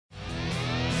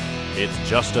It's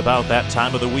just about that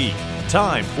time of the week.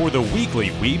 Time for the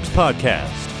Weekly Weebs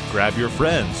Podcast. Grab your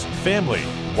friends, family,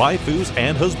 waifus,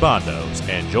 and husbandos,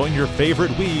 and join your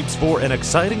favorite weebs for an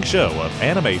exciting show of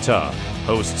anime talk.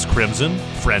 Hosts Crimson,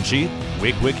 Frenchie,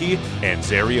 WickWiki, and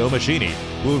Zario Machini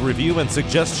will review and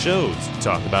suggest shows,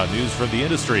 talk about news from the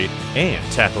industry, and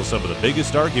tackle some of the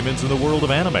biggest arguments in the world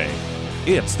of anime.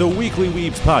 It's the Weekly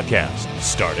Weebs Podcast,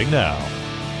 starting now.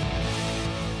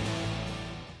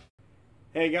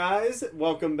 Hey guys,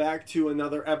 welcome back to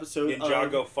another episode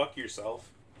of go fuck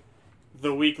yourself.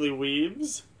 The Weekly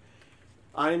Weebs.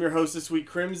 I am your host this week,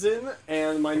 Crimson,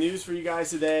 and my news for you guys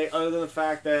today, other than the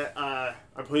fact that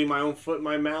I'm putting my own foot in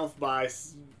my mouth by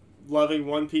loving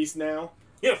One Piece now.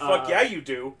 Yeah, fuck yeah you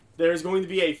do. There's going to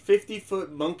be a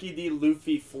 50-foot Monkey D.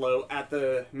 Luffy float at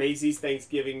the Macy's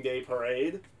Thanksgiving Day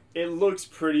Parade. It looks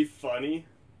pretty funny,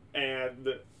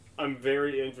 and I'm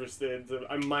very interested.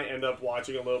 I might end up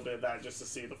watching a little bit of that just to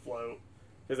see the float,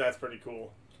 because that's pretty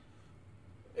cool.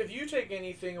 If you take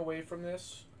anything away from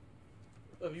this,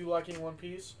 of you liking One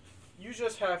Piece, you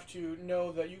just have to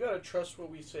know that you gotta trust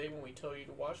what we say when we tell you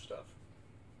to watch stuff.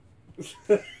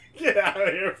 Get out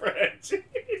of here, French.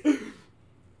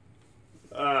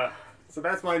 So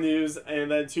that's my news, and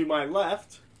then to my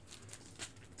left...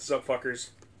 What's up,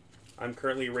 fuckers? I'm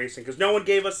currently erasing, because no one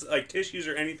gave us like tissues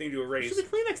or anything to erase. There's a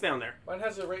Kleenex down there. Mine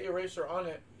has an eraser on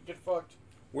it. Get fucked.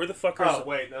 Where the fuckers? Oh,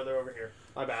 wait, no, they're over here.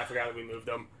 My bad, I forgot that we moved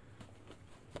them.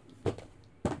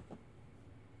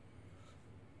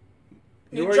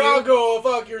 Ninjago,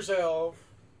 fuck yourself.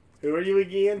 Who are you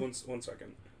again? One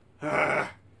second.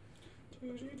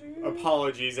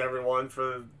 Apologies, everyone,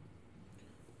 for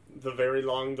the very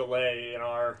long delay in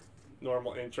our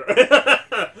normal intro.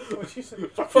 What'd you say?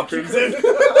 Fuck you, Crimson.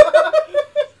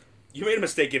 You made a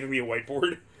mistake giving me a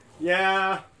whiteboard.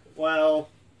 Yeah, well.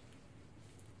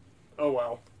 Oh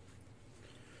well.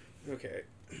 Okay.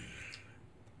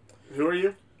 Who are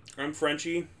you? I'm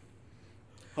Frenchie.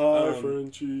 Hi,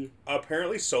 Frenchie.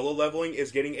 Apparently Solo Leveling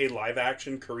is getting a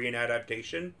live-action Korean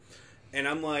adaptation. And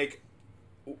I'm like,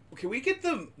 can we get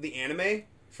the anime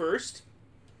first?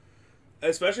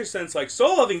 Especially since, like,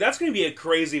 Solo Leveling, that's going to be a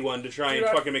crazy one to try and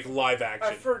fucking make live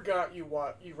action. I forgot you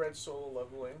read Solo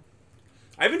Leveling.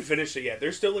 I haven't finished it yet.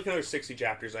 There's still like another 60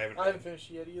 chapters I haven't read. I haven't finished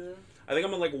it yet either. I think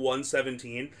I'm on like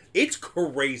 117. It's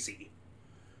crazy.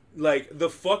 Like, the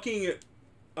fucking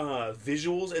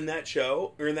visuals in that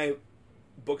show, or in that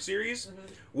book series,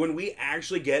 when we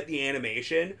actually get the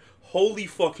animation, holy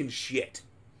fucking shit.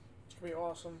 It's going to be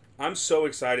awesome. I'm so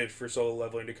excited for Solo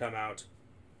Leveling to come out.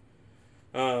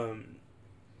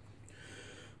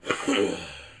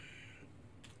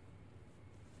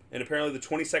 And apparently the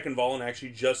 22nd volume actually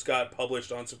just got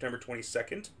published on September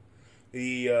 22nd.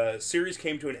 The series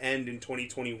came to an end in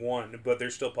 2021, but they're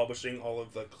still publishing all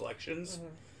of the collections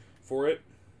for it.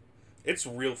 It's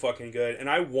real fucking good, and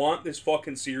I want this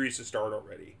fucking series to start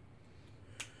already.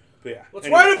 But yeah. Let's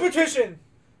write a petition!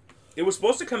 It was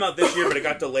supposed to come out this year, but it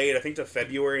got delayed, I think, to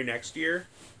February next year.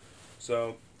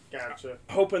 So, Gotcha.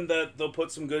 Hoping that they'll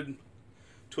put some good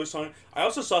twist on it. I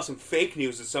also saw some fake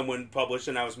news that someone published,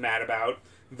 and I was mad about,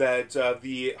 that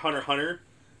the Hunter x Hunter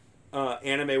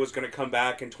anime was going to come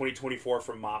back in 2024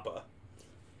 from MAPPA.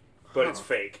 But it's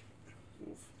fake.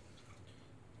 Oof.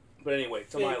 But anyway,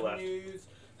 to my left. News.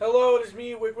 Hello, it is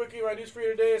me, WickWiki. My news for you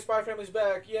today is Spy Family's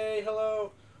back. Yay,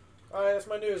 hello. Alright, that's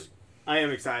my news. I am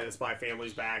excited that Spy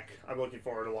Family's back. I'm looking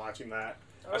forward to watching that.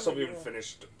 I still haven't even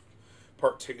finished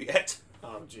part 2 yet.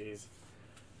 Oh, jeez.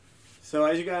 So,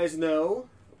 as you guys know,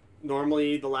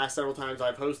 normally the last several times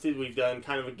I've hosted, we've done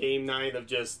kind of a game night of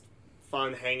just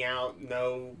fun hangout,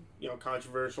 no,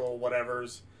 controversial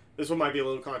whatevers. This one might be a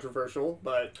little controversial,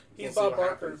 but he's we'll Bob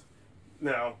Barker. Happens.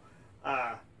 No.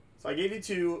 So I gave you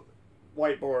 2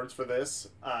 whiteboards for this,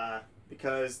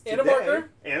 because today...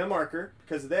 And a marker,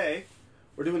 because today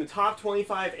we're doing the top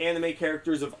 25 anime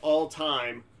characters of all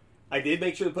time. I did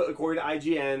make sure to put according to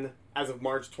IGN as of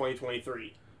March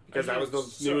 2023. Because that was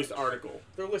the newest article.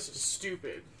 Their list is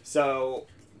stupid. So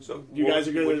you guys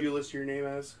are good. What did you list your name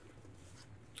as?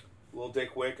 Little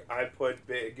Dick Wick. I put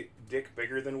Big Dick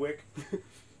Bigger Than Wick.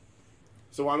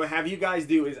 So what I'm going to have you guys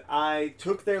do is I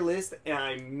took their list and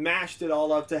I mashed it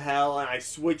all up to hell and I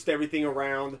switched everything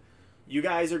around. You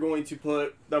guys are going to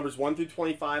put numbers 1 through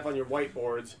 25 on your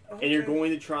whiteboards, and you're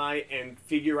going to try and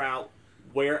figure out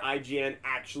where IGN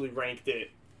actually ranked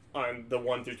it on the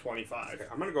 1 through 25. Okay,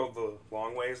 I'm going to go the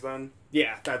long ways then.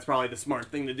 Yeah, that's probably the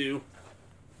smart thing to do.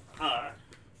 I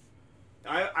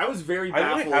was very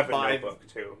baffled I have a notebook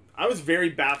too. I was very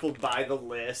baffled by the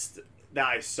list that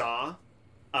I saw.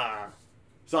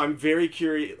 So I'm very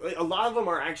curious. A lot of them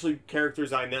are actually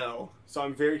characters I know. So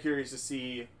I'm very curious to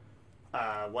see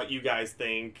what you guys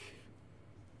think.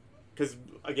 Because,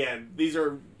 again, these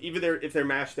are, even if they're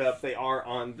mashed up, they are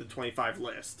on the 25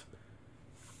 list.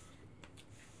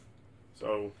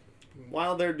 So,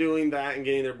 while they're doing that and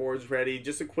getting their boards ready,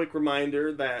 just a quick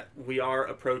reminder that we are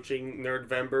approaching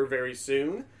Nerdvember very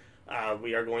soon.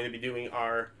 We are going to be doing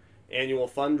our annual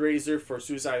fundraiser for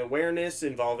suicide awareness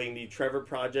involving the Trevor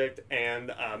Project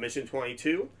and Mission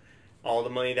 22. All the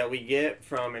money that we get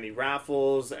from any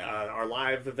raffles, our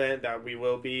live event that we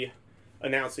will be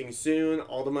announcing soon,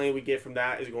 all the money we get from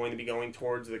that is going to be going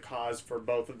towards the cause for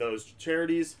both of those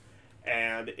charities.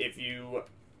 And if you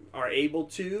are able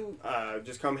to,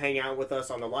 just come hang out with us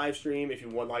on the live stream. If you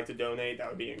would like to donate, that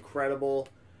would be incredible.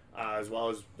 As well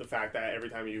as the fact that every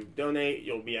time you donate,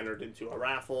 you'll be entered into a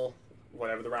raffle.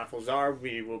 Whatever the raffles are,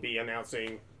 we will be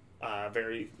announcing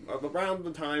around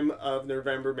the time of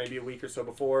November, maybe a week or so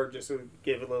before, just to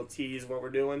give a little tease of what we're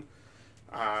doing.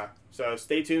 So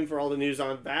stay tuned for all the news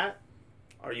on that.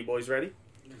 Are you boys ready?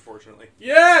 Unfortunately.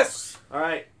 Yes! All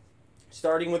right.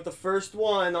 Starting with the first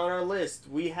one on our list,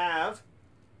 we have...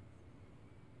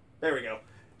 There we go.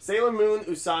 Sailor Moon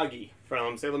Usagi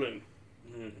from Sailor Moon.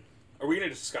 Are we going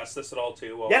to discuss this at all,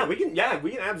 too? Yeah, we can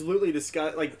absolutely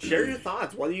discuss... share your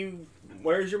thoughts.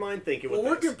 Where's your mind thinking with Well,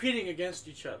 we're this? competing against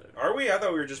each other. Are we? I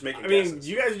thought we were just making guesses.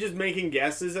 You guys are just making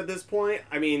guesses at this point.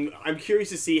 I'm curious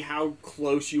to see how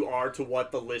close you are to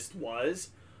what the list was.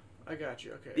 I got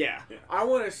you, okay. Yeah. I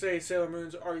want to say Sailor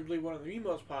Moon's arguably one of the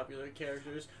most popular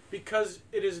characters because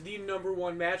it is the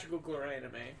 #1 magical girl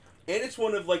anime. And it's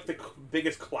one of, the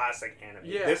biggest classic anime.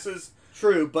 Yeah. This is...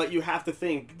 True, but you have to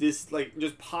think, this,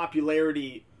 just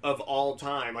popularity of all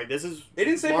time. This is... It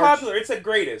didn't say popular, it said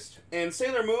greatest. And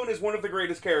Sailor Moon is one of the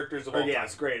greatest characters of all time.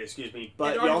 Yes, great, excuse me.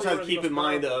 But And you also have to arguably keep in one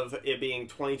mind of the of it being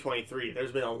 2023.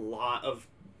 There's been a lot of,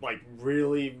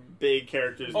 really big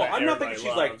characters that I'm not thinking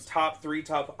everybody she's, loves. top 3,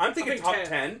 top... I'm thinking top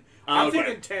 10. I'm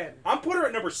thinking 10. I'm putting her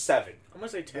at number 7. I'm going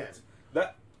to say 10.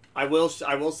 That... I will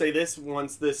say this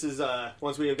once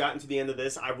we have gotten to the end of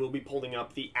this, I will be pulling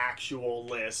up the actual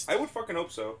list. I would fucking hope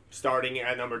so. Starting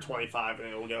at number 25,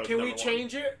 and it will go. Can to we number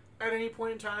change it at any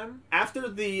point in time? After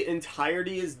the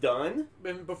entirety is done,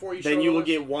 Before you. then show you will us?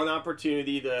 get one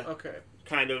opportunity to Okay.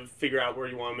 kind of figure out where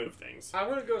you want to move things. I'm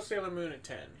going to go Sailor Moon at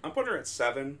 10. I'm putting her at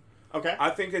 7. Okay. I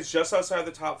think it's just outside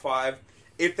the top 5.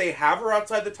 If they have her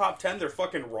outside the top 10, they're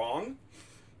fucking wrong.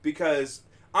 Because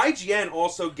IGN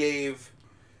also gave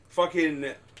fucking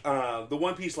the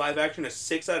One Piece live action a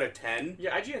 6 out of 10.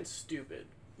 Yeah, IGN's stupid.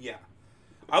 Yeah.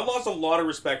 I lost a lot of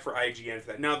respect for IGN for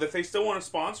that. Now, if they still want to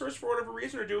sponsor us for whatever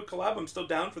reason or do a collab, I'm still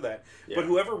down for that. Yeah. But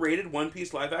whoever rated One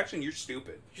Piece live action, you're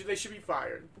stupid. They should be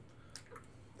fired.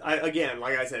 Again,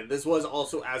 like I said, this was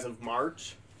also as of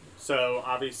March, so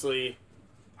obviously,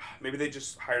 Maybe they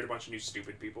just hired a bunch of new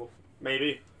stupid people.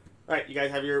 maybe. All right, you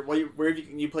guys have your where have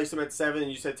you placed them at 7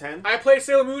 and you said 10, I play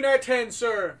Sailor Moon at 10,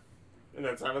 sir. and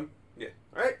then 7. Yeah.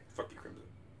 All right. Fuck you, Crimson.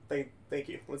 Thank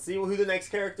you. Let's see who the next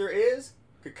character is.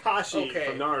 Kakashi Okay.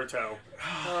 from Naruto.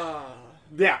 Ah.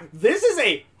 Yeah, this is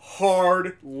a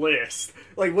hard list.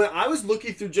 When I was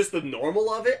looking through just the normal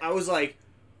of it, I was like,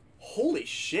 holy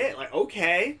shit,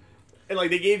 okay. And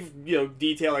they gave,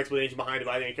 detailed explanation behind it,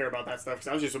 but I didn't care about that stuff because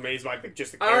I was just amazed by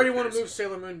just the characters. I already want to move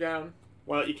Sailor Moon down.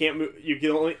 Well, you can't move, you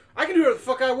can only... I can do whatever the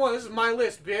fuck I want. This is my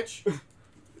list, bitch.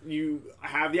 You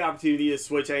have the opportunity to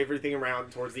switch everything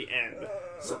around towards the end.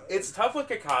 So it's tough with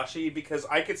Kakashi because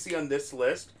I could see on this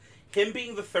list him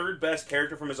being the 3rd best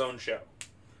character from his own show.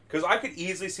 Because I could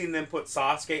easily see them put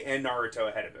Sasuke and Naruto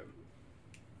ahead of him.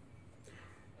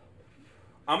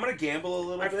 I'm going to gamble a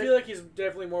little bit. I feel like he's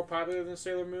definitely more popular than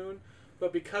Sailor Moon,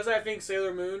 but because I think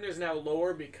Sailor Moon is now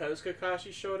lower because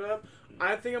Kakashi showed up,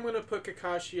 I think I'm going to put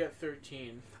Kakashi at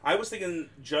 13. I was thinking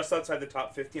just outside the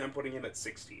top 15. I'm putting him at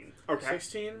 16. Okay.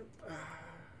 16?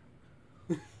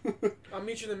 I'll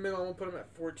meet you in the middle. I'm going to put him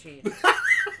at 14.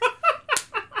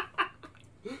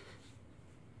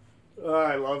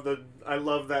 I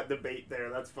love that debate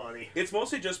there. That's funny. It's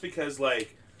mostly just because, I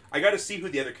got to see who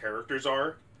the other characters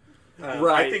are.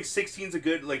 Right. I think 16's a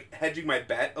good, hedging my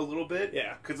bet a little bit.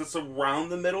 Yeah. Because it's around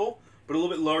the middle, but a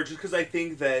little bit lower just because I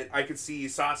think that I could see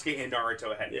Sasuke and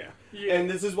Naruto ahead. Yeah. And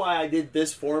this is why I did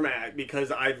this format,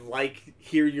 because I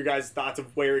hear your guys' thoughts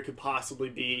of where it could possibly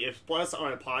be. If plus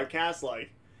on a podcast,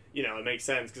 it makes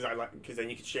sense because then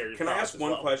you can share your Can thoughts I ask as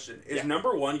one well. question? Is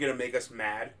number 1 going to make us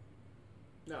mad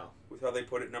No. with how they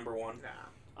put it number 1? Nah.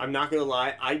 I'm not gonna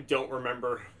lie, I don't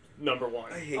remember number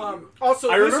 1. I hate you. Also,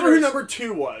 I remember who listeners, number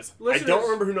 2 was. I listeners, don't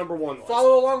remember who number 1 was.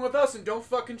 follow along with us and don't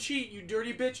fucking cheat, you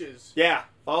dirty bitches. Yeah,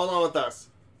 follow along with us.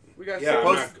 We got Yeah,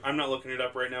 Sailor Moon. I'm not looking it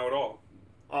up right now at all.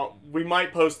 We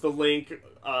might post the link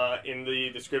in the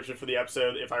description for the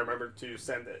episode if I remember to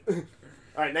send it.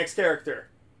 All right, next character,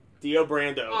 Dio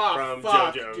Brando from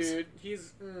JoJo's. Dude,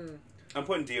 he's. I'm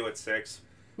putting Dio at 6.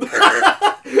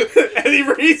 Any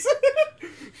reason?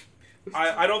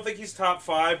 I don't think he's top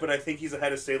 5, but I think he's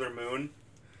ahead of Sailor Moon.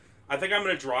 I think I'm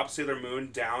going to drop Sailor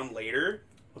Moon down later.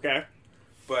 Okay.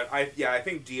 But I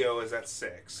think Dio is at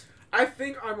 6. I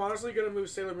think I'm honestly going to move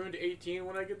Sailor Moon to 18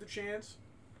 when I get the chance.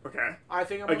 Okay. I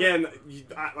think I'm Again,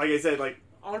 like I said, like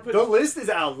I'm gonna put the list is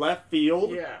out of left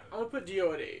field. Yeah, I'm going to put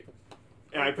Dio at 8.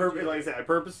 And I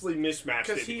purposely mismatched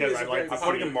it because I like. I'm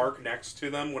putting a mark next to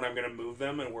them when I'm going to move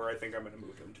them and where I think I'm going to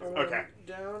move them to. Okay.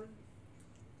 Down.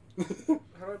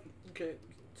 Okay,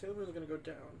 Sailor Moon's going to go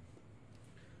down.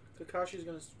 Kakashi's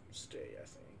going to stay, I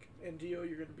think. And Dio,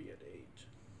 you're going to be at 8.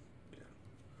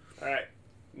 All right,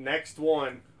 next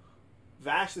one,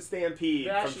 Vash the Stampede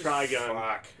from Trigun.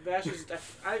 Fuck. Vash is.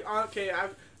 I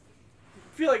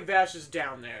feel like Vash is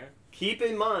down there. Keep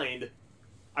in mind,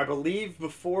 I believe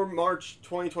before March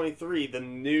 2023, the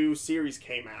new series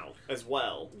came out as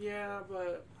well. Yeah,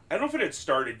 but I don't know if it had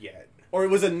started yet. Or it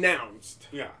was announced.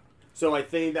 Yeah. So I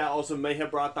think that also may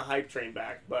have brought the hype train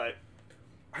back, but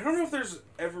I don't know if there's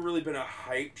ever really been a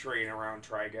hype train around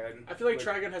Trigun. I feel like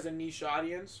Trigun has a niche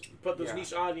audience, but those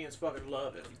niche audience fucking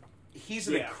love him. He's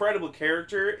an incredible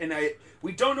character, and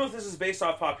we don't know if this is based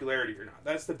off popularity or not.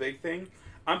 That's the big thing.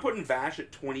 I'm putting Vash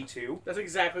at 22. That's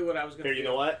exactly what I was going to do. You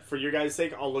know what? For your guys'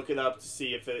 sake, I'll look it up to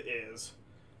see if it is.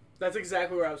 That's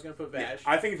exactly where I was going to put Vash.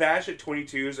 Yeah, I think Vash at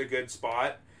 22 is a good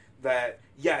spot. That,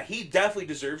 he definitely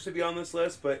deserves to be on this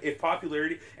list, but if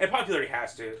popularity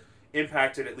has to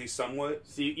impact it at least somewhat.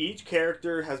 See, each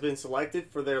character has been selected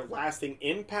for their lasting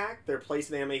impact, their place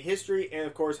in anime history, and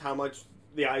of course how much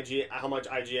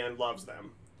IGN loves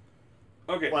them.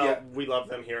 Okay, we love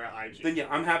them here at IGN. Then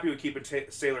I'm happy with keeping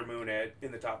Sailor Moon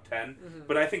in the top 10,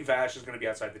 but I think Vash is going to be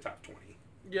outside the top 20.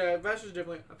 Yeah, Vash is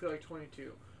definitely, I feel like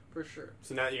 22. For sure.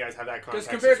 So now you guys have that context.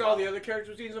 Because compared to all the other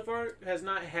characters we've seen so far, has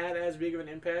not had as big of an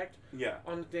impact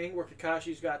on the thing where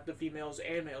Kakashi's got the females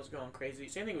and males going crazy.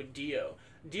 Same thing with Dio.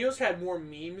 Dio's had more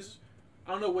memes.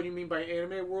 I don't know what you mean by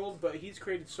anime world, but he's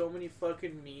created so many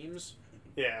fucking memes.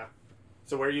 Yeah.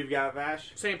 So where you've got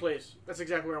Vash? Same place. That's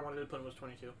exactly where I wanted to put him, was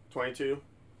 22. 22?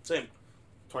 Same.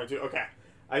 22, okay.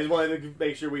 I just wanted to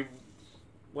make sure we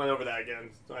went over that again,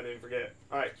 so I didn't forget.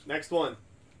 Alright, next one.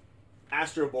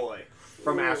 Astro Boy.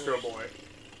 From Astro Boy.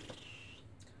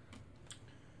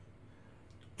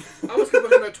 I was going to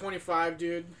put him at 25,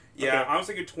 dude. Yeah, Okay. I was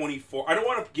thinking 24. I don't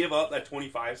want to give up that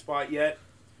 25 spot yet,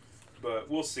 but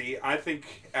we'll see. I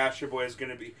think Astro Boy is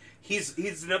going to be...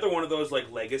 He's another one of those, like,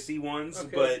 legacy ones,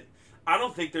 but I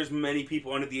don't think there's many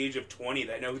people under the age of 20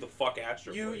 that know who the fuck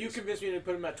Astro Boy is. You convinced me to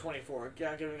put him at 24.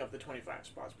 Yeah, giving up the 25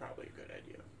 spot's probably a good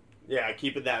idea. Yeah,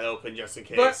 keeping that open just in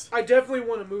case. But I definitely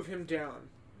want to move him down.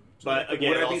 But again,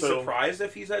 would I be surprised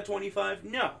if he's at 25?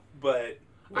 No, but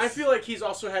I feel like he's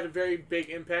also had a very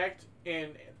big impact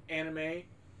in anime in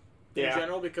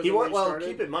general because of where he started.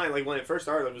 Keep in mind, like when it first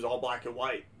started, it was all black and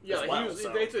white. Yeah,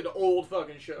 it's an old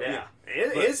fucking show. Yeah,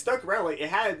 it stuck around. Like it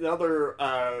had another.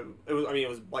 It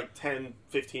was like 10,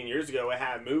 15 years ago. It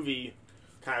had a movie,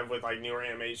 kind of with like newer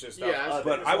animation stuff. Yeah,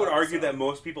 but I would argue that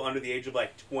most people under the age of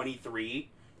like 23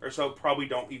 or so probably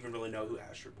don't even really know who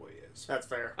Astro Boy is. That's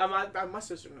fair. My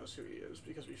sister knows who he is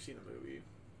because we've seen the movie.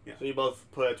 Yeah. So you both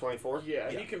put a 24? Yeah,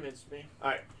 he convinced me.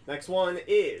 Alright, next one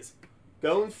is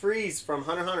Gon Freeze from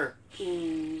Hunter x Hunter.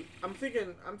 Ooh, I'm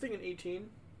thinking 18.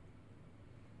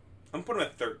 I'm putting him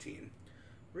at 13.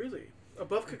 Really?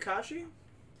 Above Kakashi?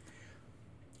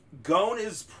 Gon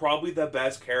is probably the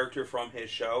best character from his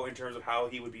show in terms of how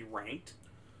he would be ranked.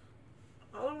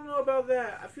 I don't know about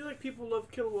that. I feel like people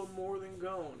love Killua more than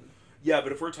Gon. Yeah,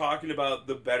 but if we're talking about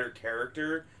the better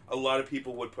character, a lot of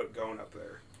people would put Gon up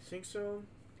there. You think so?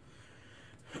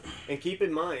 And keep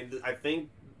in mind, I think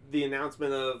the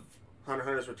announcement of Hunter x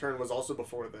Hunter's return was also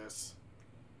before this.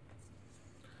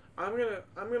 I'm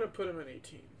gonna put him at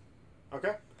 18.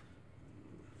 Okay.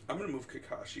 I'm gonna move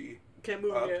Kakashi. Can't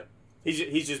move up. him yet.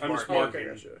 He's just I'm marking. just marking. Okay,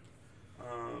 gotcha.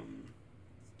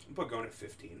 I'll put Gon at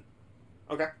 15.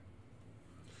 Okay.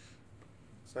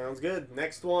 Sounds good.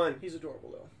 Next one. He's adorable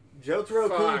though. Jotaro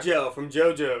Kujo from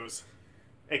JoJo's.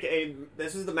 AKA,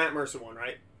 this is the Matt Mercer one,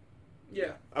 right?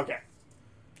 Yeah. Okay.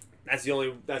 That's the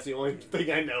only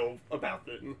thing I know about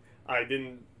it. I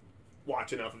didn't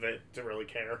watch enough of it to really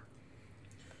care.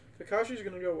 Kakashi's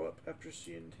gonna go up after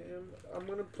seeing him. I'm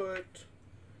gonna put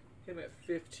him at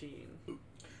 15. I'm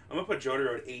gonna put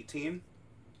Jotaro at 18.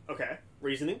 Okay.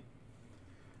 Reasoning?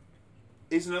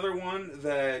 He's another one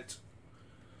that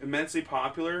immensely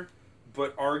popular,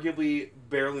 but arguably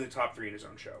barely in the top 3 in his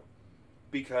own show.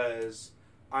 Because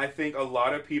I think a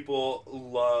lot of people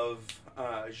love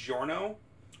Giorno,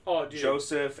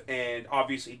 Joseph, and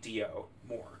obviously Dio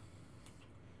more.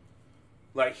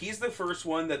 Like, he's the first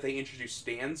one that they introduced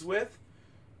stands with,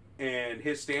 and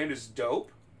his stand is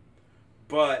dope.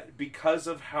 But because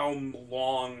of how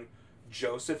long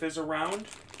Joseph is around,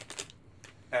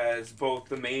 as both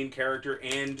the main character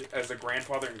and as a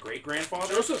grandfather and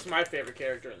great-grandfather... Joseph's my favorite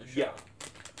character in the show. Yeah.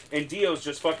 And Dio's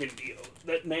just fucking Dio.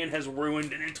 That man has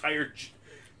ruined an entire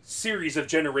series of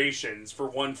generations for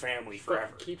one family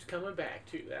forever. Keeps coming back,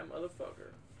 too, that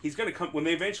motherfucker. He's gonna come... When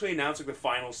they eventually announce like the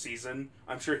final season,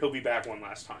 I'm sure he'll be back one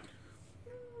last time.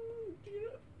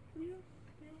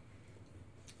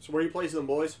 So where are you placing them,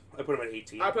 boys? I put him at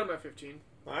 18. I put him at 15.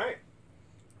 Alright.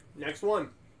 Next one.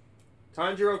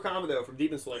 Tanjiro Kamado from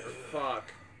Demon Slayer.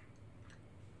 Fuck.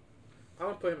 I'm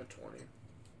gonna put him at 20.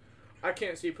 I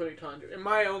can't see putting Tanjiro... In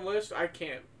my own list, I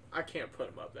can't put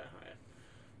him up that high.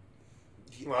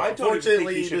 Well, I don't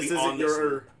unfortunately, think he should this be isn't on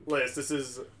your list. This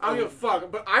is... I don't give a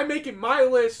fuck, but I'm making my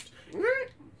list.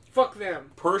 Fuck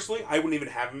them. Personally, I wouldn't even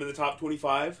have him in the top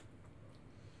 25.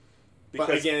 But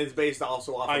again, it's based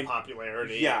also off of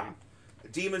popularity. Yeah.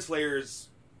 Demon Slayer's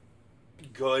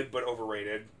good, but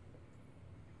overrated.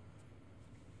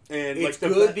 And it's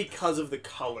good because of the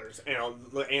colors and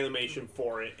the animation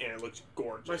for it, and it looks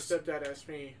gorgeous. My stepdad asked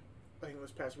me, I think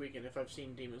this past weekend, if I've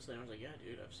seen Demon Slayer. I was like, yeah,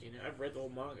 dude, I've seen it. I've read the whole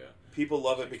manga. People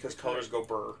love it because colors go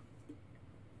burr.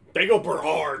 They go burr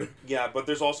hard. Yeah, but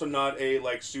there's also not a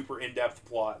super in-depth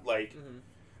plot. Like,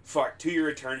 fuck, To Your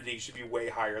Eternity should be way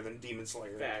higher than Demon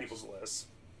Slayer in people's lists.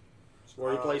 So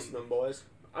where are you placing them, boys?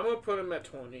 I'm gonna put them at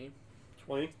 20.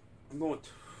 20? I'm going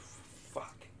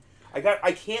fuck.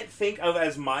 I can't think of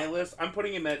as my list. I'm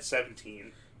putting him at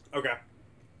 17. Okay.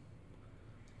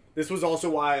 This was also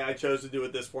why I chose to do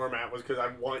it this format, was because I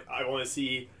want to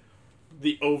see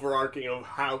the overarching of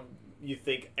how you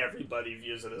think everybody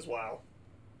views it as well.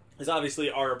 Because obviously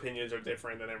our opinions are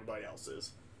different than everybody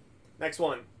else's. Next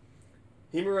one.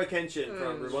 Himura Kenshin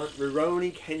from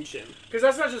Rurouni Kenshin. Because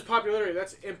that's not just popularity,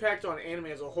 that's impact on anime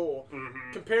as a whole.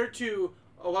 Mm-hmm. Compared to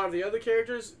a lot of the other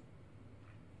characters,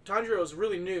 Tanjiro is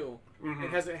really new and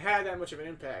hasn't had that much of an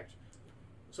impact.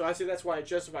 So I say that's why I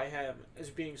justify him as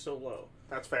being so low.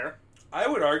 That's fair. I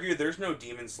would argue there's no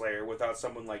Demon Slayer without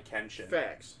someone like Kenshin.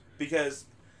 Facts. Because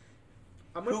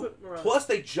I'm gonna put plus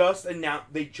they just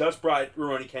brought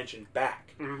Rurouni Kenshin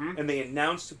back, and they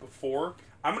announced it before.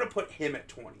 I'm gonna put him at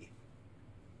 20.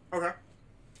 Okay.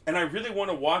 And I really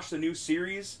want to watch the new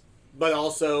series, but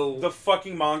also the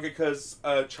fucking mangaka's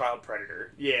child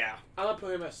predator. Yeah. I'm gonna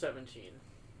put him at 17.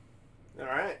 All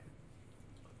right.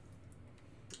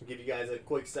 I'll give you guys a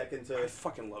quick second to... I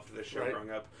fucking loved this show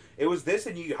growing up. It was this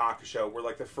and Yu Yu Hakusho were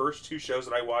like the first two shows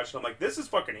that I watched, and I'm like, this is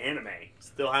fucking anime.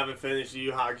 Still haven't finished Yu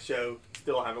Yu Hakusho.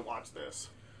 Still haven't watched this.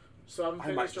 So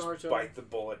I might just bite the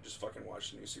bullet and just fucking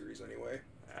watch the new series anyway.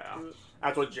 Yeah.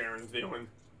 That's what Jaren's doing.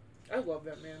 I love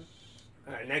that, man.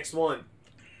 All right, next one.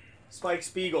 Spike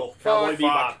Spiegel, Cowboy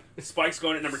Bebop. Spike's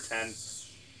going at number 10.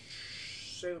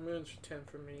 Sailor Moon's 10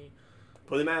 for me.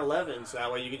 Put him at 11, so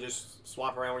that way you can just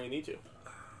swap around when you need to.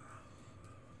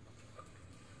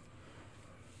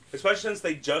 Especially since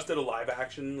they just did a live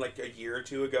action like a year or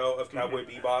two ago of Cowboy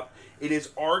Bebop. It is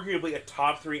arguably a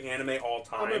top 3 anime all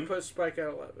time. I'm going to put Spike at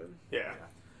 11. Yeah.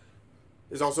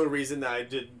 There's also a reason that I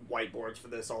did whiteboards for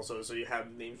this also, so you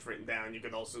have names written down. You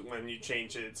can also, when you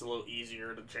change it, it's a little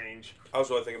easier to change. I was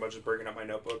really thinking about just bringing up my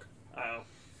notebook. Oh.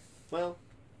 Well,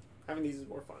 having these is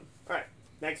more fun. Alright,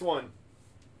 next one.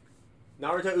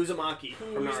 Naruto Uzumaki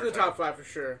from Naruto. He's in the top 5 for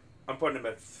sure. I'm putting him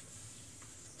at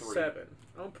 3. 7.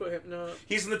 I don't put him, no.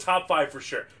 He's in the top 5 for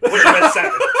sure. Put him at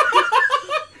 7.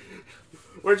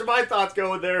 Where'd my thoughts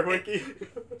go with there, Wiki?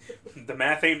 The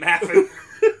math ain't mathing.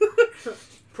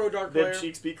 Pro Dark Player. Them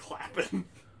cheeks be clapping.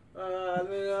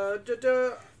 Of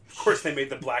course they made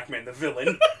the black man the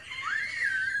villain.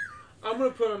 I'm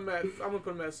gonna put him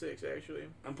at 6 actually.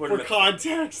 For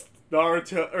context,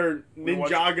 Naruto or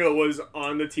Ninjago was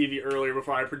on the TV earlier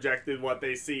before I projected what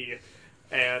they see.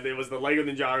 And it was the Lego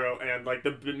Ninjago, and like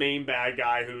the main bad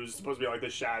guy who's supposed to be like the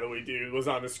shadowy dude was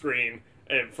on the screen,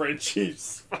 and Frenchie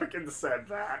fucking said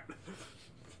that.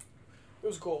 It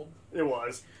was gold. It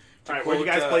was. Alright, where you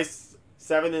guys place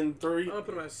 7 and 3? I'm gonna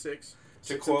put him at 6.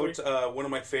 To quote one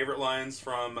of my favorite lines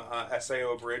from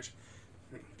SAO Bridge,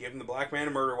 give him the black man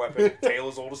a murder weapon, tale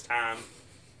as old as time.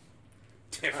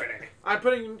 Tiffany. I'm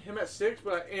putting him at 6,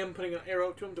 but I am putting an arrow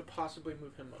up to him to possibly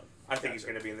move him up. I think he's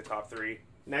going to be in the top 3.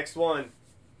 Next one.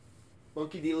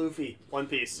 Monkey D. Luffy, One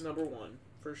Piece. Number 1,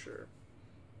 for sure.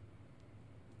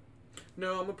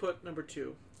 No, I'm gonna put number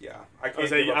 2. Yeah, I I can't.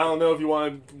 say, give I up. don't know if you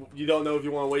want. You don't know if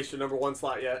you want to waste your number 1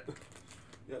 slot yet.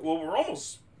 Yeah, well,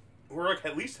 we're like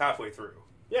at least halfway through.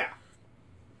 Yeah.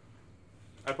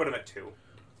 I put him at 2.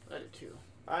 I did 2.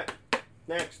 All right.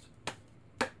 Next,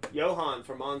 Johan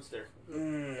from Monster. I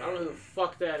don't know who the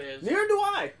fuck that is. Neither do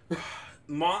I.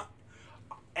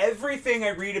 Everything I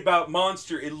read about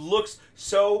Monster, it looks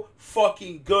so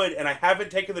fucking good, and I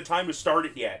haven't taken the time to start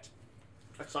it yet.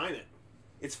 Assign it.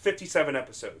 It's 57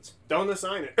 episodes. Don't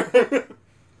assign it.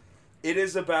 It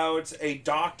is about a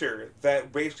doctor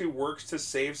that basically works to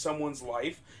save someone's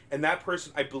life, and that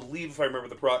person, I believe, if I remember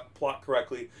the plot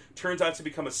correctly, turns out to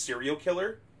become a serial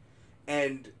killer,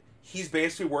 and he's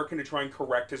basically working to try and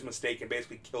correct his mistake and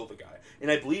basically kill the guy. And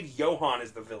I believe Johan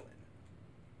is the villain.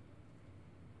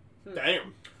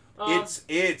 Damn.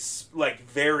 It's like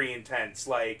very intense.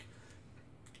 Like,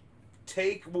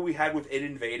 take what we had with It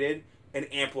Invaded and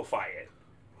amplify it.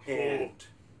 And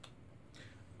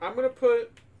I'm gonna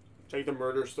put Take the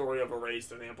murder story of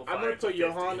Erased and amplify it. I'm gonna to put 50.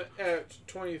 Johan at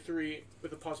 23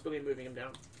 with the possibility of moving him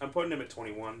down. I'm putting him at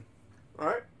 21. All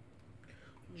right.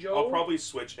 Joe. I'll probably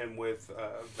switch him with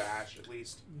Vash at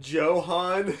least.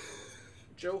 Johan.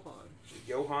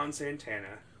 Johan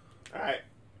Santana. All right.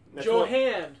 Next one.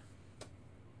 Johan.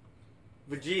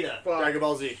 Vegeta. Fuck. Dragon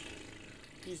Ball Z.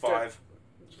 He's 5.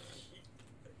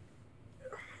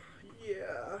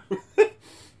 Yeah.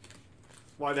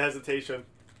 Why the hesitation?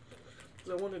 'Cause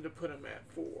I wanted to put him at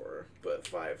 4, but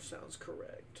 5 sounds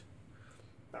correct.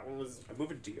 That one was. I'm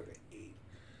moving Dio to 8.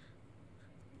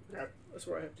 Yep. That's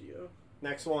where I have Dio.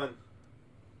 Next one.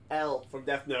 L from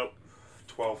Death Note.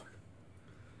 12.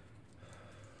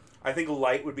 I think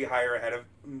Light would be higher ahead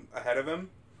of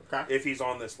him Okay. if he's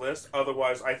on this list.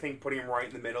 Otherwise, I think putting him right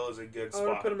in the middle is a good I'm spot.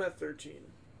 gonna put him at 13.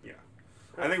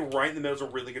 I think right in the middle is a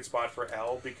really good spot for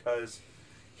L because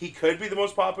he could be the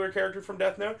most popular character from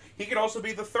Death Note. He could also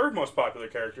be the 3rd most popular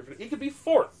character. He could be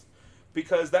 4th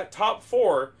because that top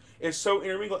 4 is so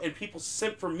intermingled and people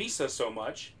simp for Misa so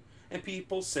much and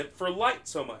people simp for Light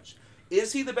so much.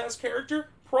 Is he the best character?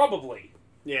 Probably.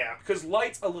 Yeah. Because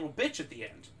Light's a little bitch at the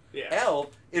end. Yeah.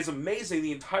 L is amazing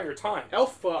the entire time. L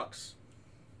fucks.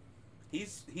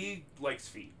 He likes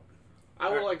feet. I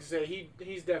would like to say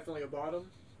he's definitely a bottom.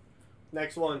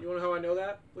 Next one. You wanna know how I know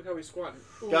that? Look how he's squatting.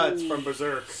 Guts Ooh, from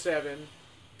Berserk. 7.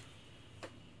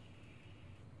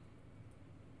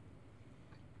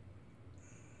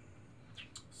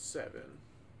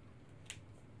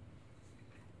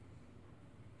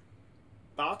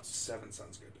 Thoughts? 7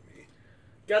 sounds good to me.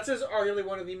 Guts is arguably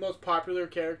one of the most popular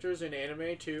characters in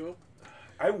anime too.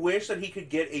 I wish that he could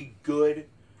get a good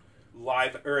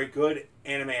live or a good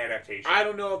anime adaptation. I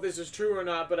don't know if this is true or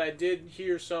not, but I did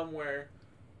hear somewhere,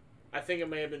 I think it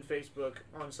may have been Facebook,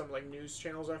 on some like news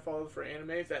channels I followed for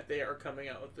anime, that they are coming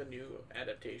out with the new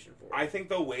adaptation for it. I think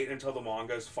they'll wait until the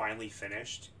manga is finally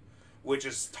finished, which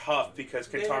is tough because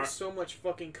They have so much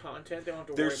fucking content, they don't have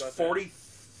to worry there's about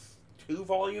 42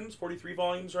 volumes, 43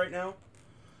 volumes right now,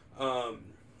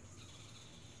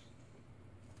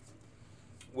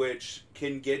 which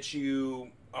can get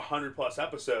you 100 plus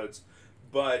episodes,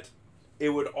 but it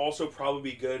would also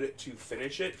probably be good to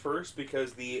finish it first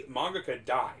because the mangaka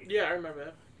died. Yeah, I remember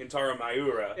that. Kentaro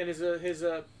Miura. And his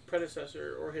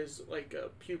predecessor or his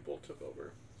pupil took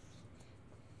over.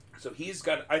 So he's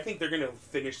got. I think they're going to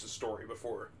finish the story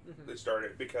before they start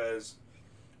it because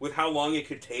with how long it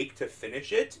could take to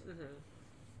finish it.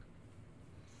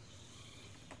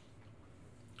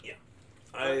 Yeah,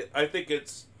 I think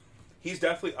he's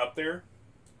definitely up there.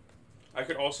 I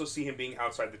could also see him being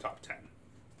outside the top 10.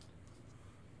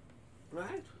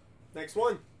 Right. Next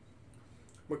one.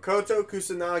 Makoto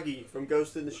Kusanagi from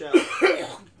Ghost in the Shell.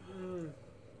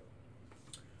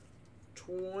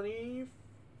 20.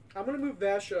 I'm gonna move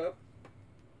Vash up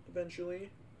eventually.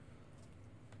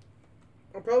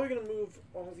 I'm probably gonna move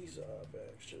all these up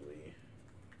actually.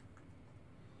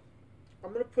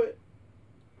 I'm gonna put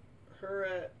her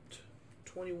at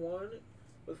 21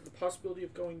 with the possibility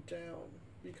of going down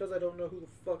because I don't know who the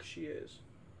fuck she is.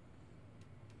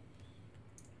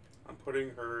 I'm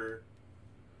putting her.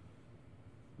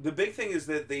 The big thing is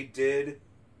that they did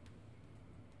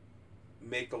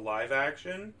make the live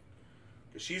action.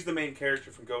 Because she's the main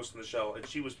character from Ghost in the Shell, and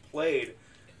she was played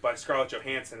by Scarlett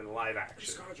Johansson in the live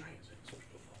action. Scarlett Johansson.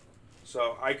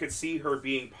 So I could see her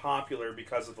being popular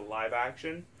because of the live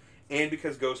action, and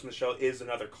because Ghost in the Shell is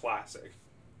another classic.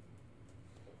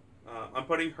 I'm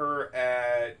putting her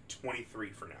at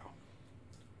 23 for now.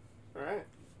 Alright.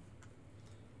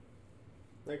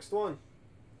 Next one.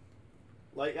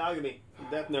 Light Yagami from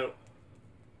Death Note.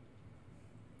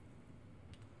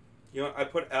 You know, I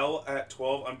put L at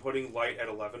 12. I'm putting Light at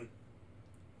 11.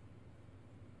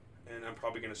 And I'm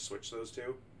probably going to switch those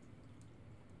two.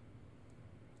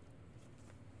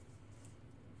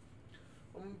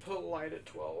 I'm going to put light at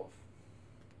 12.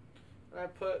 And I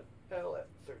put L at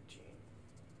 13.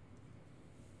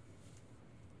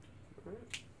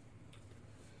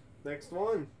 Next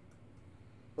one.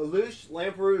 Lelouch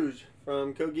Lamp Rouge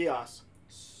from Code Geass.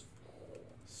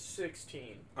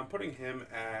 16. I'm putting him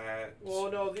at...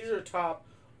 Well, no, these are top.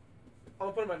 I'm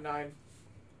going to put him at 9.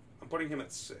 I'm putting him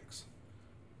at 6.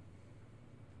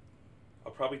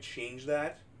 I'll probably change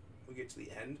that when we get to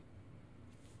the end.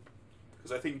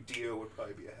 Because I think Dio would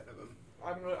probably be ahead of him.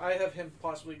 I have him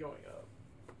possibly going up.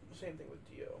 Same thing with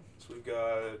Dio. So we've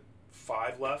got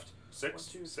 5 left. 6?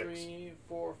 1, 2, 6. 3,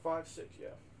 4, 5, 6, yeah.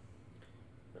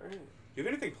 Alright. Do you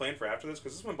have anything planned for after this?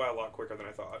 Because this went by a lot quicker than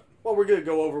I thought. Well, we're going to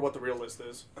go over what the real list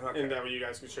is. Okay. And that way you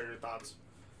guys can share your thoughts.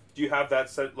 Do you have that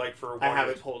set like for one? I have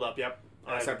it pulled up, yep.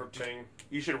 On a And separate thing.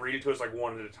 You should read it to us like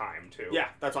one at a time, too. Yeah,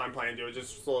 that's what I'm planning to do.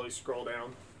 Just slowly scroll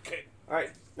down. Okay.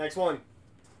 Alright, next one.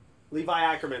 Levi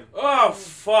Ackerman. Oh,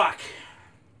 fuck.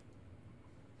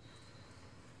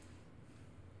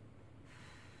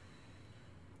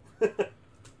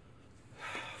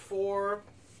 For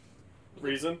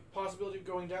Reason? possibility of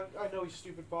going down. I know he's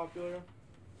stupid popular.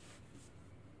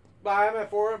 But I'm at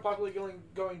 4 and possibly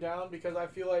going down because I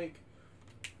feel like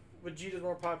Vegeta's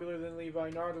more popular than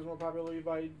Levi. Naruto's more popular than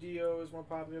Levi. Dio is more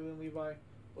popular than Levi.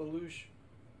 Lelouch.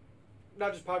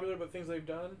 Not just popular, but things they've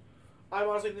done. I'm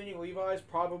honestly thinking Levi's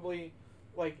probably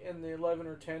like in the 11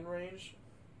 or 10 range.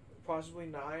 Possibly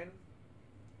 9.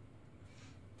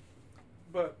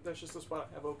 But that's just the spot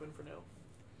I have open for now.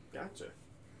 Gotcha.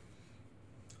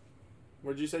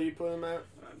 Where'd you say you put him at?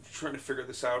 I'm trying to figure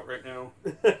this out right now.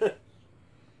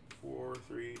 4,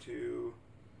 3, 2...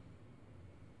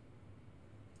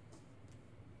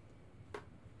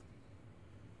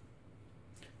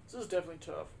 This is definitely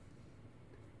tough.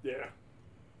 Yeah.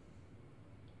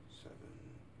 7,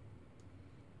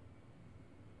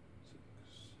 6...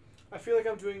 I feel like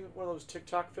I'm doing one of those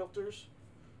TikTok filters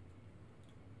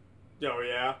Oh,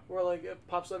 yeah? where like it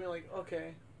pops up and you're like,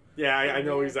 okay. Yeah, I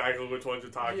know exactly which ones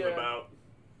you're talking about.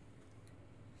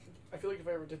 I feel like if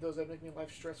I ever did those, that'd make me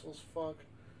life stressful as fuck.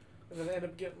 And then I end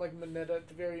up getting like Mineta at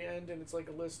the very end, and it's like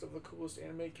a list of the coolest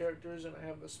anime characters, and I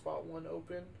have the spot 1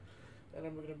 open, and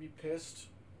I'm gonna be pissed.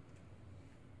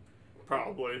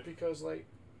 Probably. Because like,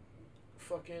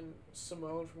 fucking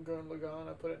Simone from Gurren Lagann,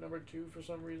 I put at number 2 for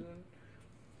some reason.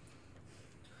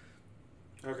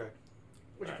 Okay.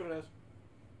 What'd you put it as?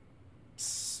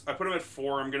 I put him at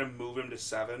 4. I'm going to move him to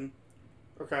 7.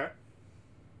 Okay.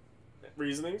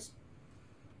 Reasonings?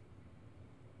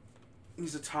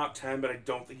 He's a top 10, but I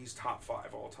don't think he's top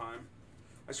 5 all time.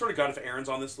 I sort of got if Aaron's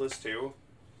on this list, too.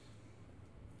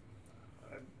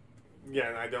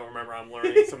 Again, I don't remember. I'm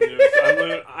learning some new.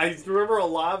 I remember a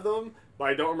lot of them, but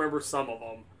I don't remember some of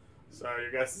them. So your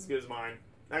guess is as good as mine.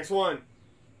 Next one.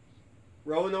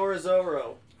 Roronoa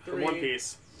Zoro from 3. One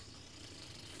Piece.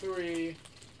 3.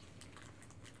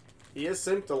 He is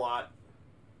simped a lot.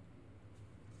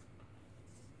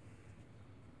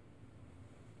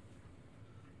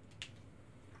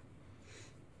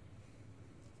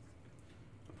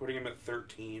 I'm putting him at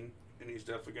 13, and he's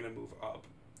definitely going to move up.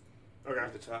 Okay.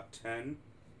 To the top 10.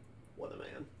 What a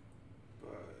man.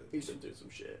 But He's been doing some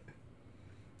shit.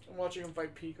 I'm watching him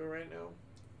fight Pico right now.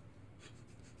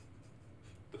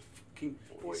 the fucking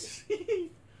voice.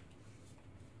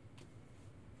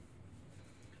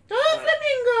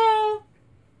 Flamingo!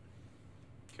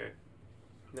 Okay.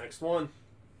 Next one.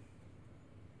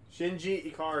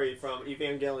 Shinji Ikari from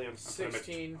Evangelion.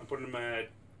 16. I'm putting him at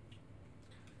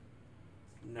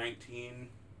 19.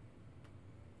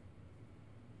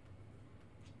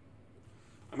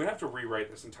 I'm going to have to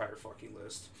rewrite this entire fucking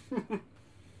list.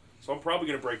 So I'm probably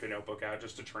going to break the notebook out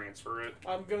just to transfer it.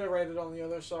 I'm gonna write it on the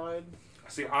other side.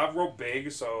 See, I wrote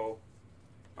big, so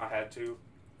I had to.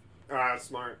 Alright,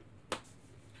 smart.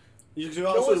 You could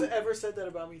No also, one's ever said that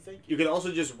about me, thank you. you could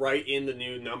also just write in the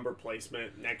new number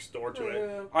placement next door to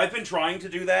it. I've been trying to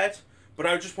do that, but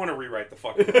I just want to rewrite the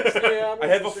fucking list. Yeah, I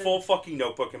have a full fucking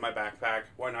notebook in my backpack.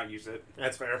 Why not use it?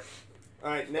 That's fair.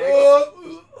 Alright, next.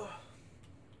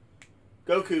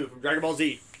 Goku from Dragon Ball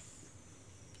Z.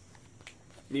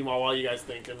 Meanwhile, while you guys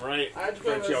thinking, right? I had to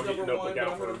put him Frenchie, I'll as get your number 1, notebook but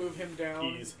out I'm gonna for move him down.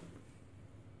 ease.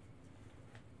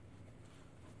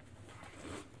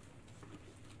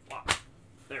 Wow.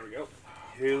 There we go.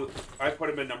 I put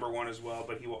him at number 1 as well,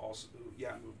 but he will also,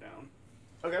 move down.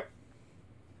 Okay.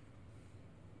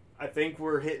 I think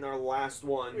we're hitting our last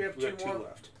one. We have We got 2 more.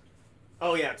 left.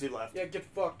 Oh, yeah, 2 left. Yeah, get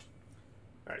fucked.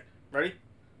 Alright, ready?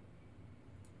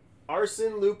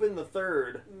 Arsene Lupin the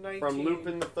Third 19. from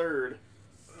Lupin the Third.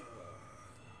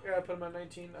 Yeah, I put him at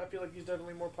 19. I feel like he's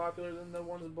definitely more popular than the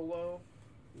ones below.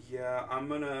 Yeah, I'm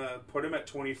gonna put him at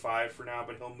 25 for now,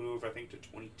 but he'll move, I think, to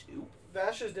 22.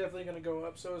 Vash is definitely going to go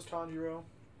up, so is Tanjiro.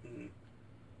 Mm-hmm.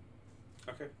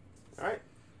 Okay. Alright.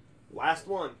 Last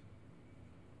one.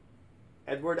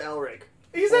 Edward Elric.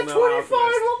 He's Full at 25 Metal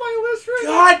Alchemist. on my list right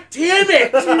God damn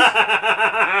it!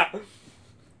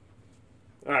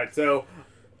 Alright, so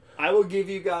I will give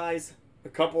you guys a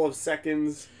couple of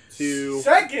seconds to...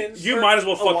 Seconds? You might as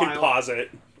well A fucking while. pause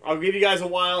it. I'll give you guys a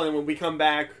while, and when we come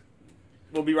back,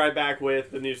 we'll be right back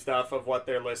with the new stuff of what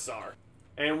their lists are.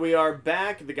 And we are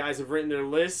back. The guys have written their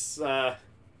lists. How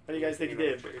do you guys think it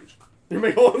did? They're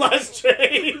making one last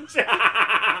change.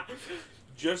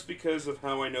 Just because of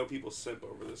how I know people simp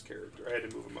over this character, I had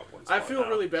to move him up one I spot. feel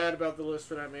really bad about the list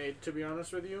that I made, to be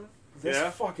honest with you. This Yeah?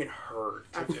 fucking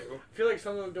hurt to do. I feel like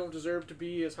some of them don't deserve to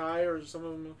be as high, or some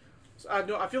of them...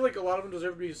 I feel like a lot of them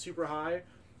deserve to be super high.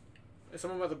 And some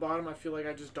of them at the bottom, I feel like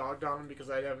I just dogged on them because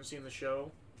I haven't seen the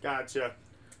show. Gotcha.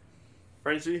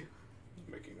 Frenchie?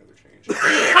 Making another change.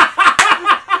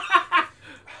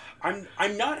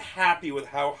 I'm not happy with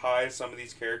how high some of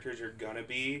these characters are gonna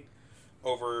be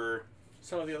over...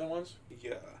 Some of the other ones?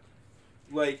 Yeah.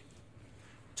 Like,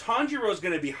 Tanjiro's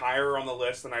gonna be higher on the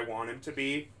list than I want him to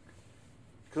be.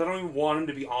 Because I don't even want him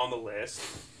to be on the list.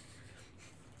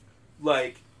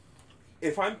 Like,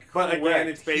 if I'm But correct, again,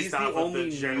 it's based he's off the of only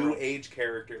the general... new age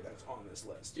character that's on this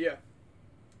list. Yeah.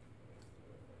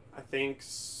 I think...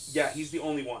 Yeah, he's the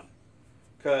only one.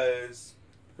 Because,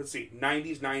 let's see,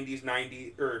 90s,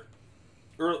 or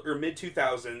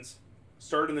mid-2000s,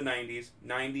 start in the 90s,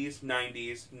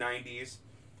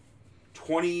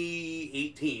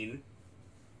 2018.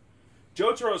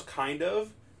 Jotaro's kind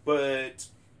of, but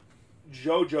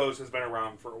JoJo's has been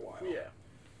around for a while. Yeah.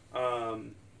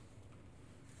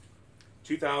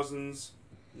 2000s,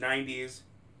 90s,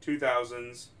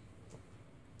 2000s,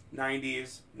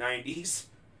 2000s,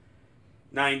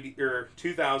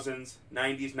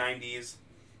 90s,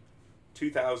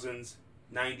 2000s,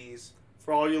 90s.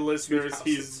 For all you listeners, 2000s.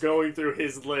 he's going through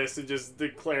his list and just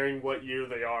declaring what year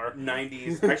they are.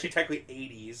 90s, actually technically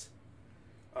 80s.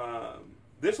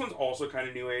 This one's also kind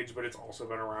of new age, but it's also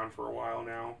been around for a while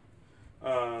now.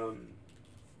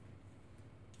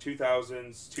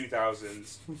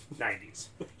 2000s, 90s.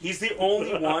 He's the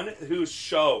only one whose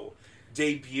show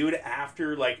debuted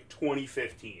after, like,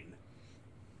 2015.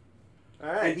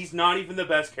 Alright. And he's not even the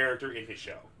best character in his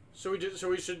show. So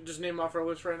we should just name off our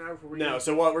list right now before we No,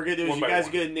 so what we're going to do is One you by guys one.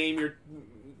 are going to name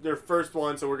their first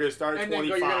one, so we're going to start at and then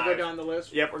 25. you're going to go down the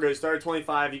list? Yep, we're going to start at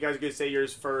 25. You guys are going to say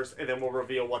yours first, and then we'll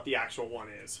reveal what the actual one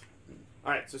is.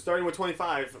 Alright, so starting with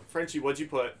 25, Frenchie, what'd you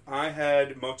put? I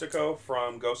had Motoko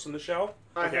from Ghost in the Shell.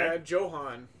 I Okay. had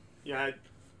Johan. You had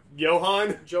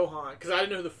Johan? Johan, because I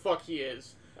didn't know who the fuck he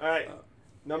is. Alright,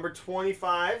 number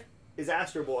 25 is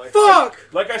Astro Boy. Fuck!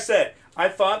 Like I said, I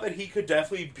thought that he could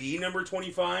definitely be number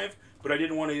 25, but I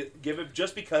didn't want to give it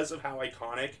just because of how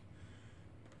iconic.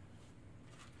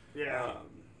 Yeah.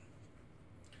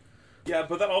 Yeah,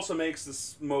 but that also makes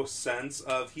the most sense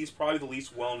of he's probably the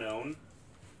least well-known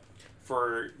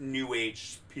for new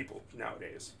age people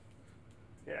nowadays.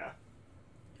 Yeah.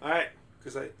 Alright.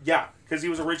 Because he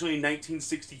was originally in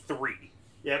 1963.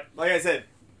 Yep, like I said,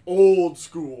 old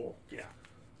school. Yeah.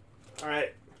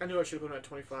 Alright, I knew I should have put him at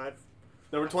 25.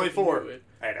 number I fucking 24. knew it.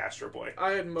 I had Astro Boy.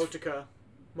 I had Motaka.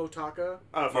 Motaka?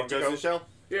 Oh, from Motoko. Ghost in the Shell?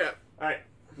 Yeah. Alright,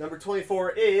 number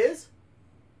 24 is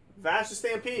Vash the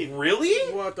Stampede.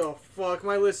 Really? What the fuck?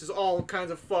 My list is all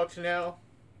kinds of fucked now.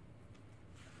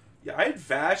 Yeah, I had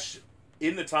Vash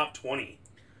in the top 20.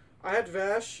 I had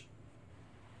Vash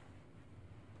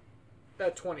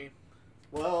at 20.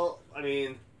 Well, I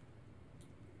mean,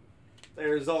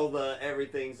 there's all the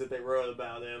everythings that they wrote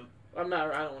about him. I don't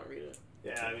want to read it.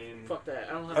 Yeah, I mean... Fuck that.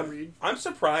 I don't have to read. I'm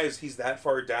surprised he's that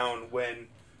far down when,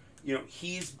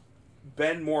 he's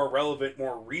been more relevant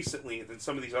more recently than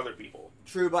some of these other people.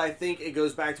 True, but I think it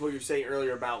goes back to what you were saying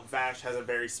earlier about Vash has a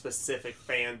very specific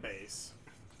fan base.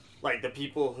 Like, the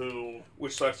people who...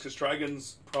 Which sucks, because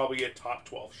Trigun's probably a top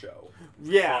 12 show.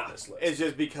 Yeah, On this list. it's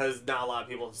just because not a lot of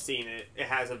people have seen it. It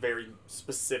has a very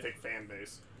specific fan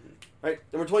base. Alright,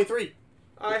 number 23.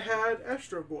 I had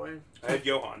Astro Boy. I had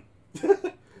Johan.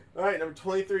 Alright, number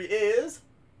 23 is...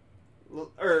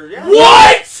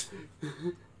 What?!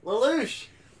 Lelouch.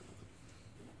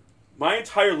 My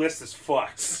entire list is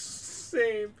fucked.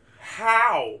 Same.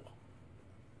 How?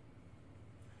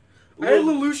 I had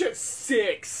Lelouch at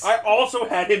 6. I also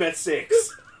had him at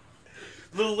 6.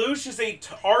 Lelouch is a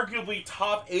arguably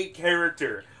top 8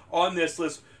 character on this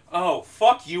list. Oh,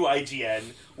 fuck you, IGN.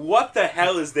 What the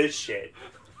hell is this shit?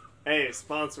 Hey,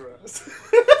 sponsor us.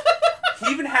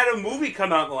 He even had a movie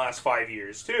come out in the last 5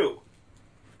 years, too.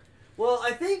 Well,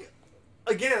 I think,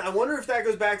 again, I wonder if that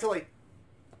goes back to, like,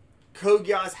 Code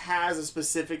Geass has a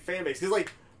specific fan base. Because,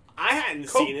 like, I hadn't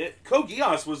seen it. Code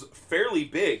Geass was fairly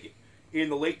big in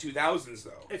the late 2000s,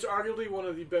 though. It's arguably one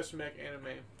of the best mech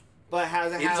anime. But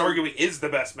has it It's arguably is the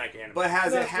best mech anime. But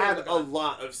has it That's had right. a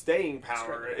lot of staying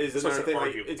power? Is So another thing.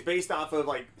 Like, arguably. it's based off of,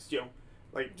 like,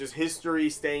 like just history,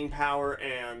 staying power,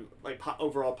 and like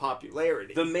overall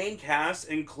popularity. The main cast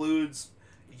includes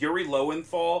Yuri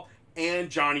Lowenthal and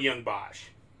Johnny Young Bosch.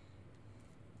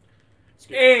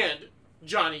 And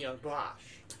Johnny Young Bosch.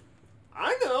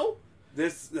 I know.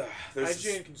 This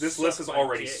IGN can list suck is my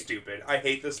already dick. stupid. I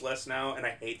hate this list now, and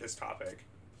I hate this topic.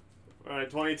 All right,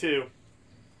 22.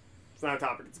 It's not a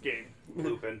topic. It's a game.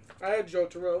 Lupin. I had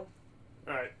Jotaro.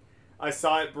 All right, I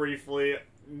saw it briefly.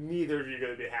 Neither of you are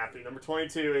gonna be happy. Number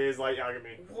 22 is Light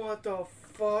Yagami. What the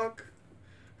fuck?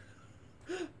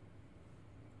 Yeah,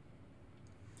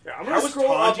 I'm How gonna was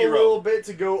scroll up a Tanjiro? little bit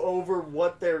to go over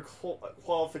what their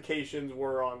qualifications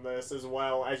were on this, as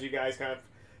well as you guys kind of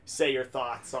say your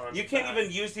thoughts on. You can't that.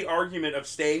 even use the argument of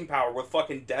staying power with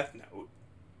fucking Death Note.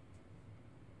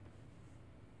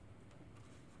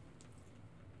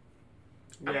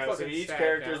 I'm Yeah, so fucking each sad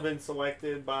character now. has been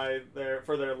selected by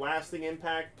for their lasting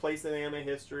impact, place in anime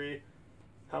history,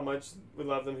 how much we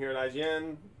love them here at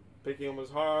IGN. Picking them was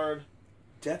hard.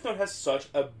 Death Note has such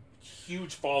a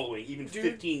huge following, even Dude.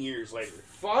 15 years later.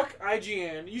 Fuck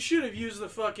IGN. You should have used the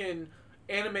fucking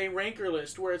anime ranker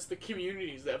list where it's the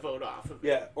communities that vote off of it.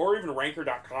 Yeah, or even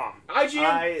Ranker.com.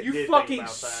 IGN, you did think fucking about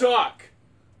that. suck.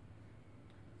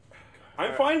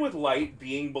 I'm fine with Light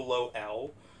being below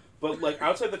L, but like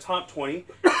outside the top 20,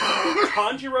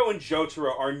 Tanjiro and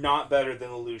Jotaro are not better than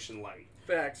Lelouch and Light.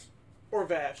 Facts. Or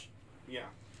Vash. Yeah.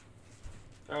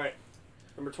 All right,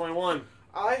 number 21.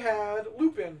 I had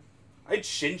Lupin. I had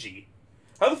Shinji.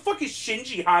 How the fuck is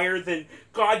Shinji higher than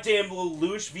goddamn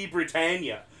Lelouch v.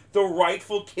 Britannia, the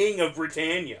rightful king of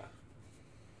Britannia?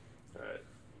 All right,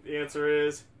 the answer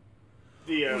is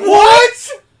Dio. What?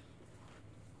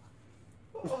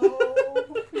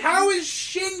 Oh, How is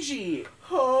Shinji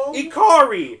oh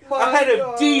Ikari my ahead of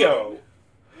God. Dio?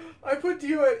 I put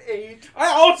Dio at 8. I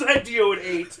also had Dio at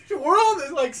 8. We're on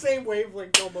the like same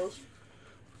wavelength almost.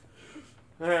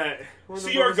 All right.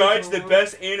 See our guide to the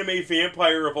best anime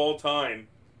vampire of all time.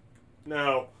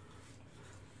 No.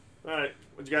 All right,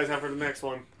 what you guys have for the next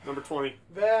one? Number 20.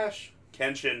 Vash.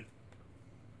 Kenshin.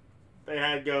 They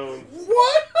had Gon.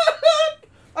 What?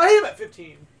 I am at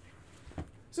 15.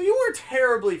 So you were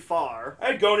terribly far.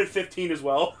 I had Gon at 15 as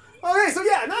well. Okay, so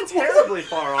yeah, not terribly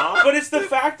far off. But it's the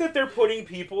fact that they're putting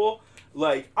people,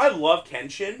 like, I love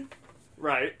Kenshin.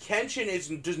 Right.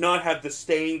 Kenshin does not have the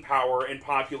staying power and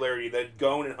popularity that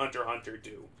Gon and Hunter x Hunter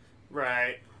do.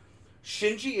 Right.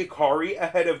 Shinji Ikari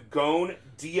ahead of Gon,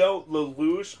 Dio,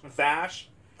 Lelouch, Vash.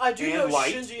 I do And know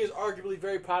Light. Shinji is arguably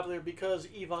very popular because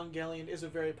Evangelion is a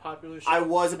very popular show. I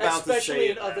was about to especially say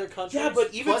in that. other countries. Yeah,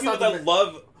 but even Plus, people not that the-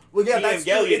 love Well, yeah, that's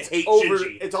true. Evangelion It's hate over.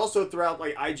 Shinji. It's also throughout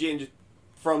like IGN just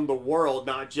from the world,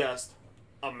 not just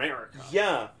America.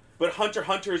 Yeah, but Hunter x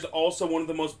Hunter is also one of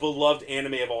the most beloved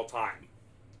anime of all time.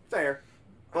 Fair.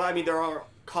 Well, I mean, there are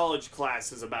college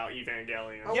classes about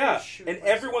Evangelion. Oh. Yeah, shoot and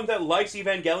myself. everyone that likes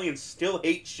Evangelion still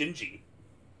hates Shinji.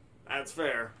 That's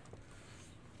fair.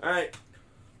 All right.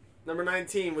 Number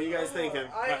 19. What are you guys thinking?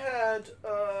 I had.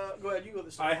 Go ahead, you go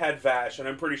this I time. had Vash, and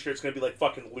I'm pretty sure it's going to be like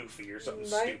fucking Luffy or something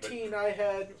 19. stupid. I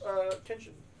had Kenshin.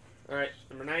 All right.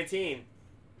 Number 19.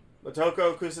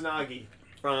 Motoko Kusanagi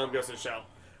from Ghost in the Shell.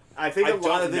 I think I a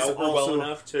lot of don't this know her also. well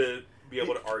enough to be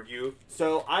able to argue.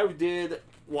 So I did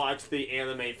watch the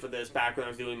anime for this back when I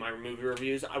was doing my movie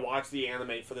reviews. I watched the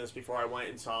anime for this before I went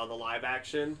and saw the live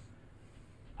action.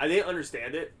 I didn't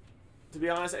understand it, to be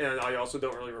honest, and I also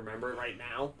don't really remember it right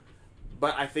now.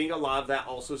 But I think a lot of that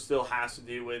also still has to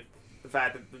do with the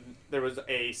fact that there was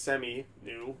a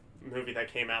semi-new movie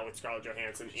that came out with Scarlett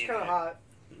Johansson She's in kind of it. hot.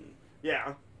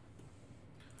 Yeah.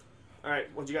 All right,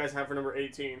 what do you guys have for number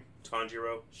 18?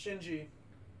 Tanjiro. Shinji.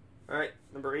 All right,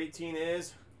 number 18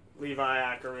 is Levi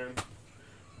Ackerman.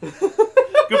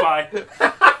 Goodbye.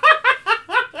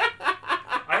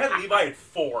 I had Levi at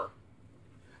 4.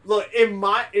 Look, in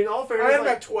all fairness, I had him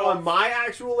like, at 12. on my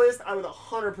actual list, I would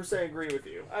 100% agree with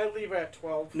you. I leave at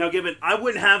 12. Now, given I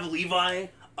wouldn't have Levi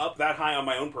up that high on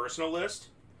my own personal list,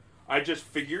 I just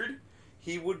figured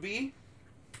he would be.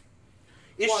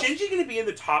 Is What? Shinji going to be in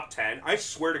the top 10? I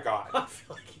swear to God. I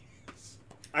feel like he is.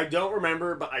 I don't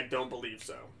remember, but I don't believe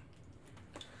so.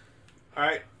 All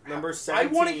right, number I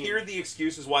 17. want to hear the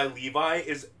excuses why Levi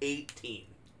is 18.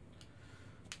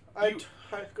 I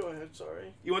go ahead,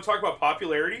 sorry. You want to talk about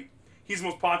popularity? He's the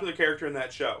most popular character in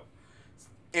that show.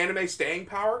 Anime staying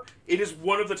power, it is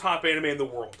one of the top anime in the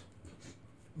world.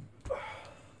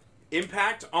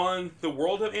 Impact on the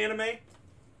world of anime,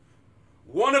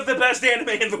 one of the best anime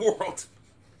in the world.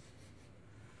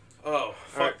 Oh,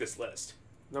 fuck right. this list.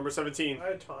 Number 17. I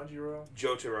had Tanjiro.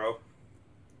 Jotaro.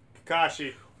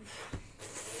 Kakashi.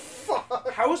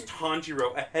 Fuck. How is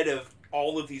Tanjiro ahead of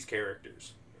all of these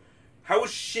characters? How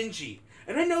is Shinji?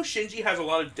 And I know Shinji has a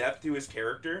lot of depth to his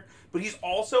character, but he's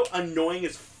also annoying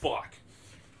as fuck.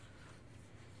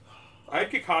 I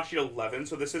had Kakashi at 11,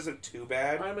 so this isn't too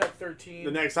bad. I'm at 13.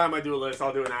 The next time I do a list,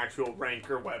 I'll do an actual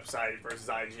ranker website versus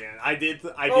IGN. I did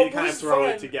kind of throw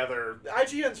it together.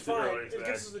 IGN's fine. earlier It today.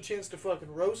 gives us a chance to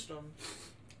fucking roast them.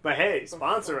 But hey,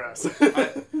 sponsor us.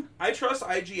 I trust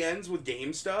IGNs with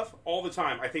game stuff all the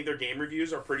time. I think their game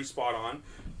reviews are pretty spot on.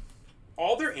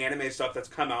 All their anime stuff that's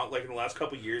come out like in the last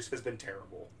couple of years has been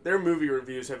terrible. Their movie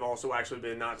reviews have also actually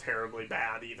been not terribly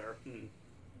bad either.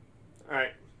 All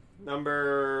right.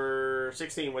 Number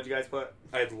 16, what'd you guys put?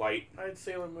 I had Light. I had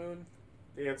Sailor Moon.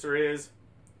 The answer is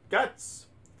Guts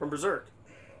from Berserk.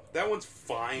 That one's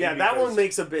fine. Yeah, that one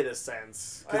makes a bit of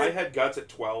sense. I had Guts at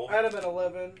 12. I had him at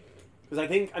 11.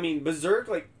 Because Berserk,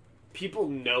 like, people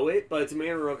know it, but it's a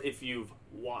matter of if you've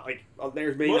watched. Like,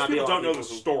 there may Most not be a people lot don't of know the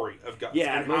people who- story of Guts.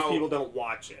 Yeah, and most how people don't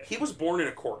watch it. He was born in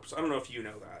a corpse. I don't know if you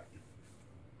know that.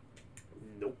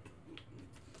 Nope.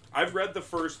 I've read the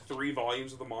first 3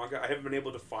 volumes of the manga. I haven't been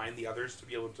able to find the others to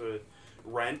be able to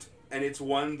rent, and it's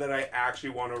one that I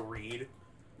actually want to read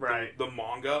Right. the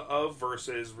manga of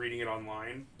versus reading it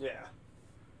online. Yeah.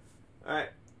 All right.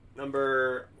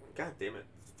 Number. God damn it.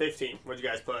 15. What'd you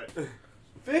guys put?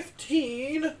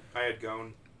 15. I had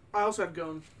Gon. I also had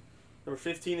Gon. Number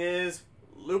 15 is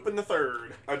Lupin the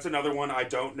Third. That's another one I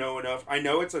don't know enough. I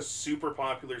know it's a super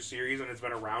popular series and it's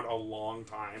been around a long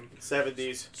time.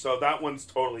 70s. So that one's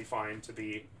totally fine to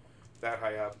be that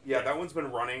high up. Yeah, that one's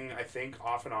been running, I think,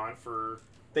 off and on for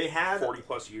They had 40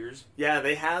 plus years. Yeah,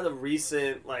 they had a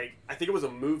recent, like, I think it was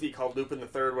a movie called Lupin the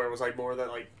Third where it was like more that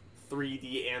like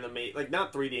 3D animate, like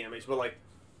not 3D animation, but like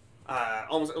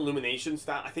almost Illumination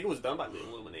style. I think it was done by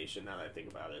Illumination. Now that I think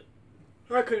about it.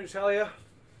 I couldn't tell you.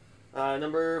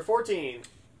 Number 14.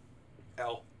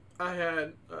 L. I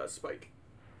had Spike.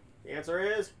 The answer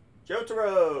is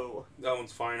Jotaro. That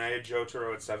one's fine. I had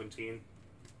Jotaro at 17.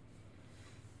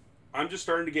 I'm just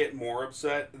starting to get more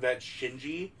upset that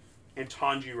Shinji and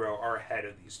Tanjiro are ahead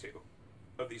of these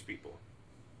people.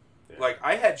 Yeah. Like,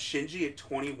 I had Shinji at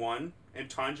 21 and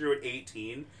Tanjiro at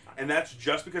 18, and that's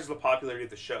just because of the popularity of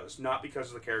the shows, not because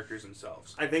of the characters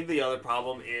themselves. I think the other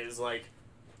problem is like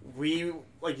you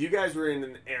guys were in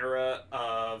an era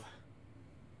of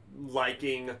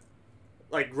liking,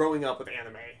 like, growing up with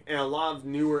anime, and a lot of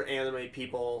newer anime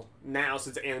people now,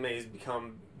 since anime has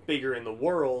become bigger in the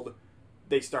world,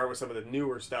 they start with some of the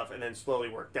newer stuff and then slowly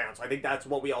work down. So I think that's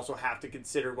what we also have to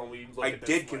consider when we look I at this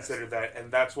did list. consider that,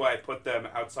 and that's why I put them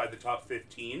outside the top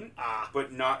 15,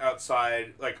 but not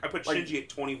outside. Like, I put Shinji at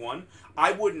 21.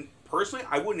 I wouldn't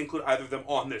include either of them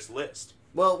on this list.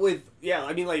 Well,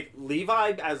 like,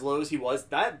 Levi, as low as he was,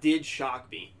 that did shock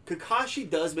me. Kakashi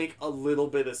does make a little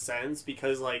bit of sense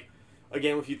because, like,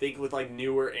 again, if you think with, like,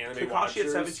 newer anime Kakashi watchers,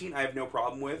 at 17, I have no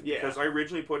problem with, Yeah. because I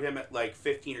originally put him at, like,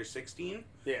 15 or 16,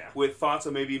 yeah, with thoughts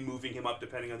of maybe moving him up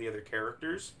depending on the other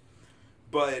characters.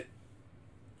 But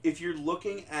if you're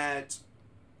looking at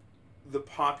the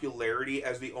popularity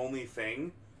as the only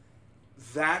thing,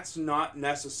 that's not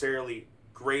necessarily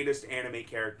greatest anime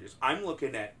characters. I'm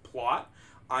looking at plot.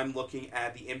 I'm looking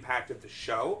at the impact of the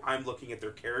show. I'm looking at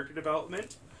their character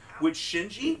development, which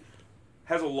Shinji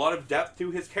has a lot of depth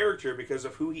to his character because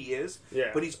of who he is.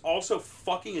 Yeah. But he's also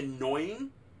fucking annoying.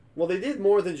 Well, they did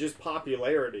more than just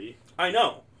popularity. I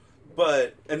know.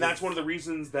 And that's one of the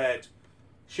reasons that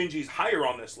Shinji's higher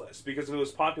on this list, because if it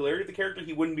was popularity of the character,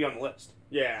 he wouldn't be on the list.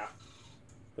 Yeah.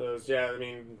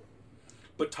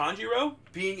 But Tanjiro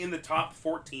being in the top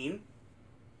 14,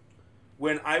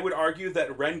 when I would argue that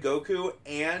Rengoku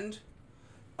and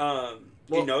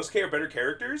Inosuke are better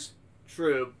characters.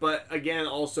 True, but again,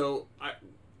 also,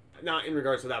 not in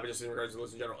regards to that, but just in regards to the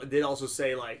list in general, it did also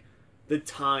say, like, the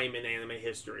time in anime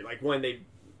history, like, when they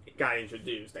got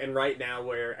introduced. And right now,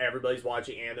 where everybody's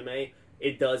watching anime,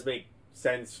 it does make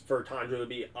sense for Tanjiro to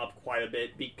be up quite a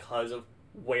bit because of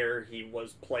where he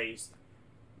was placed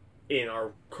in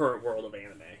our current world of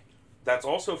anime. That's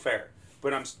also fair.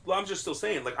 But I'm just still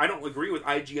saying, like, I don't agree with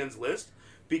IGN's list,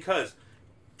 because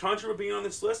Tanjiro being on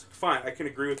this list, fine, I can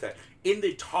agree with that. In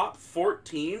the top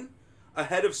 14,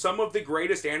 ahead of some of the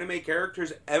greatest anime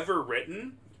characters ever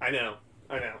written. I know.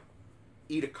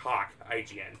 Eat a cock,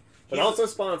 IGN. But also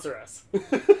sponsor us.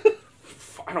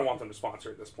 I don't want them to sponsor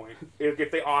at this point.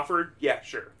 If they offered, yeah,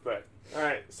 sure, but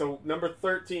Alright, so number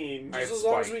 13. I Just have as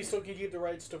long as Spike. we still can keep the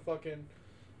rights to fucking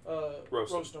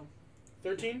Roast them.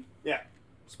 13?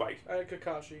 Spike. I had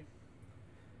Kakashi.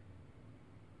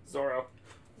 Zoro.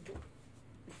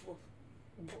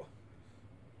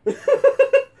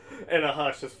 And a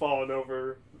hush has fallen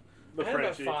over the I had him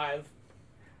at Frenchie. 5.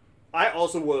 I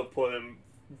also would have put him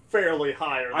fairly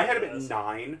higher. I had him than at this.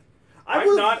 9. I I'm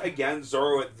would've- not against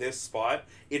Zoro at this spot.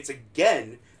 It's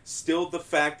again still the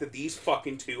fact that these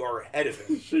fucking two are ahead of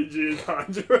him. Shinji and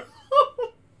Tanjiro.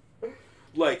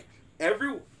 Like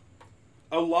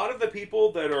a lot of the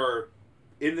people that are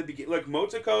in the beginning, like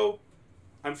Motoko,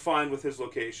 I'm fine with her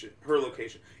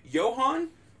location. Johan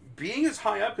being as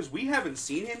high up because we haven't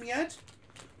seen him yet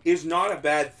is not a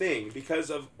bad thing because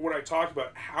of what I talked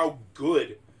about, how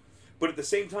good. But at the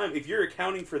same time, if you're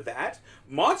accounting for that,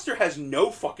 Monster has no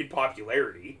fucking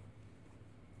popularity.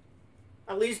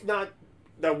 At least not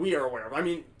that we are aware of. I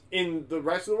mean, in the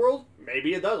rest of the world,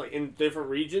 maybe it does. Like, in different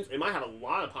regions, it might have a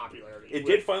lot of popularity. It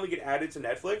did finally get added to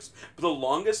Netflix, but the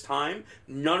longest time,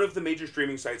 none of the major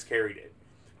streaming sites carried it.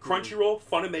 Crunchyroll,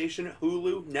 Funimation,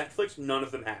 Hulu, Netflix, none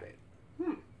of them had it.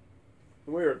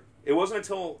 Weird. It wasn't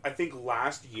until, I think,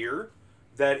 last year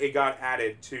that it got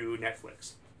added to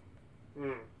Netflix.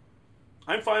 Hmm.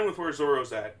 I'm fine with where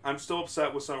Zoro's at. I'm still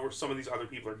upset with where some of these other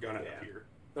people are gonna Yeah. appear.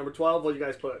 Number 12, what do you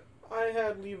guys put? I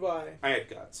had Levi. I had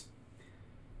Guts.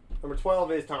 Number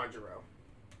 12 is Tanjiro.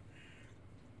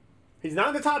 He's not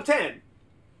in the top 10.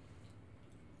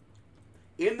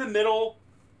 In the middle,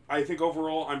 I think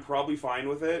overall I'm probably fine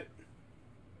with it.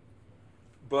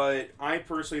 But I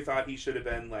personally thought he should have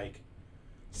been like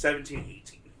 17,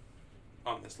 18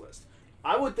 on this list.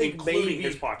 I would think Including maybe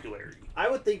his popularity. I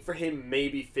would think for him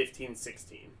maybe 15,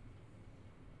 16.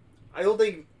 I don't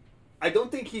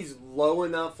think he's low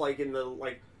enough like in the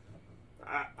like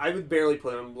I would barely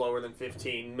put him lower than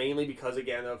 15, mainly because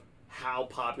again of how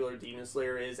popular Demon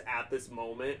Slayer is at this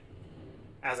moment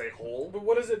as a whole. But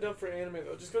what has it done for anime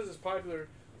though? Just because it's popular,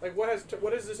 like what has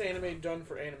this anime done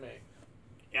for anime?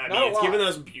 Yeah, I Not mean, a it's lot. given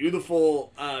us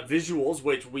beautiful visuals,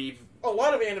 which we've A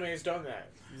lot of anime has done that,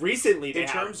 recently In they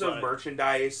have, terms of but-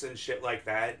 merchandise and shit like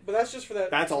that, but that's just for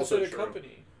that That's also specific true.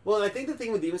 company. Well, I think the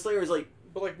thing with Demon Slayer is like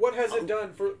But like, what has it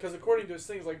done for? Because according to his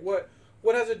things, like what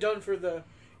has it done for the?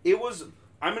 it was,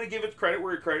 I'm going to give it credit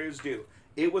where credit is due.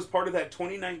 It was part of that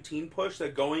 2019 push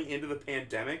that going into the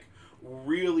pandemic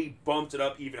really bumped it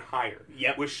up even higher.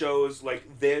 Yep. With shows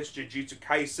like this, Jujutsu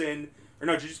Kaisen, or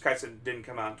no, Jujutsu Kaisen didn't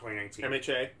come out in 2019.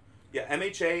 MHA. Yeah,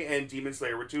 MHA and Demon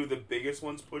Slayer were two of the biggest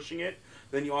ones pushing it.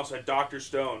 Then you also had Dr.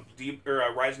 Stone,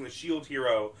 Rising the Shield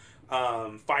Hero,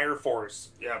 Fire Force.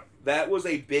 Yeah. That was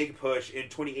a big push in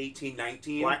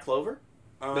 2018-19. Black Clover?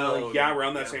 No, yeah,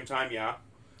 around that yeah. same time, yeah.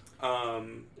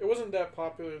 It wasn't that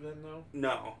popular then, though.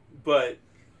 No, but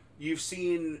you've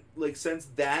seen, like, since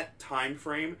that time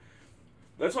frame,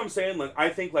 that's what I'm saying, like, I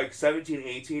think, like, 17,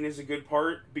 18 is a good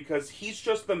part, because he's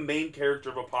just the main character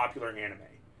of a popular anime.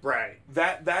 Right.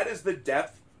 That is the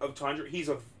depth of Tanjiro.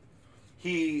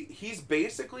 He's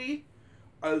basically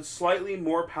a slightly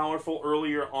more powerful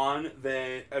earlier on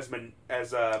than as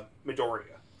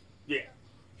Midoriya. Yeah.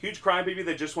 Huge crybaby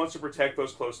that just wants to protect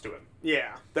those close to him.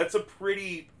 Yeah. That's a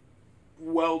pretty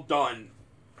well done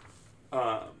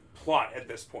plot at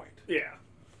this point. Yeah.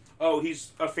 Oh,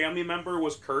 he's a family member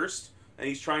was cursed and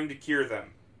he's trying to cure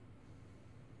them.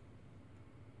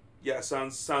 Yeah,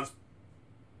 sounds.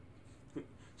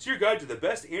 It's your guide to the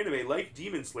best anime like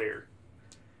Demon Slayer.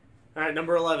 Alright,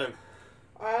 number 11.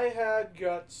 I had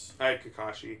Guts. I had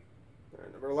Kakashi.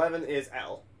 Alright, number 11 is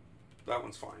L. That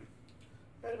one's fine.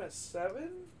 I had him at 7.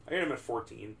 I had him at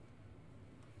 14.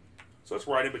 So it's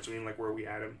right in between, like, where we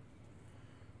had him.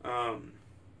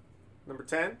 Number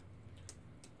 10.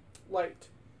 Light.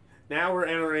 Now we're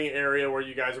entering an area where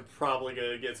you guys are probably going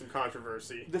to get some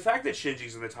controversy. The fact that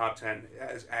Shinji's in the top 10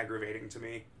 is aggravating to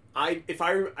me. I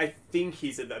think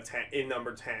he's in in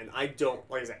number 10. I don't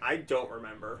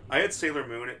remember. I had Sailor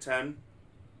Moon at 10.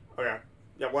 Okay.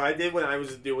 Yeah, what I did when I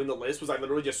was doing the list was I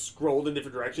literally just scrolled in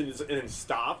different directions and then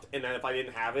stopped, and then if I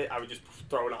didn't have it, I would just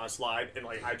throw it on a slide, and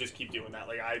like I just keep doing that.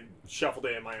 Like I shuffled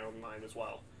it in my own mind as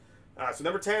well. So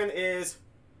number 10 is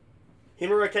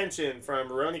Himura Kenshin from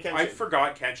Rurouni Kenshin. I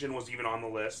forgot Kenshin was even on the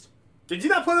list. Did you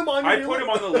not put him on your I new put him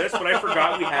on the list, but I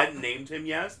forgot we hadn't named him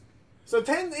yet. So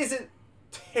 10 isn't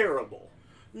terrible.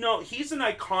 No, he's an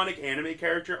iconic anime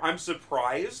character. I'm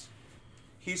surprised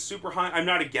he's super high. I'm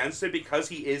not against it because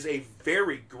he is a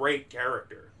very great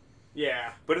character.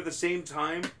 Yeah. But at the same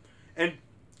time, and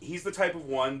he's the type of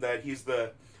one that he's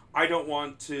the I don't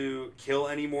want to kill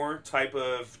anymore type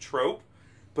of trope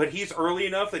but he's early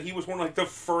enough that he was one of like the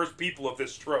first people of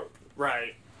this trope.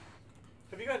 Right.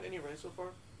 Have you gotten any right so far?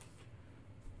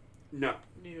 No.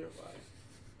 Neither have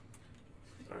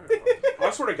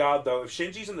I swear to God, though, if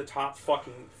Shinji's in the top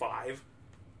fucking 5...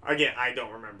 Again, I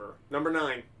don't remember. Number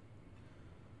 9.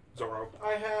 Zoro.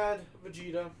 I had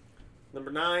Vegeta.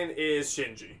 Number 9 is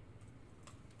Shinji.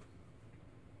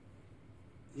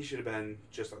 He should have been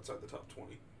just outside the top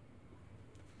 20.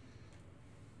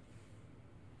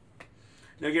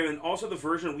 Now, given also the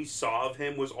version we saw of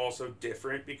him was also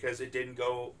different because it didn't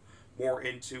go more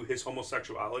into his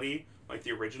homosexuality like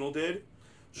the original did,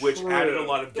 which True. added a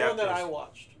lot of The depth. one that I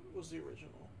watched was the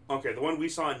original. Okay, the one we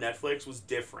saw on Netflix was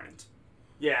different.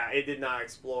 Yeah, it did not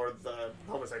explore the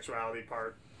homosexuality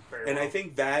part very And well. I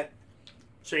think that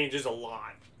changes a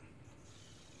lot.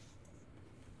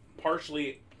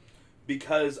 partially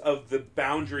because of the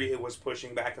boundary it was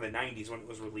pushing back in the 90s when it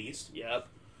was released. Yep.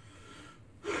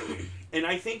 And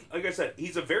I think, like I said,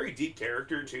 he's a very deep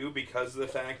character, too, because of the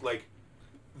fact, like,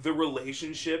 the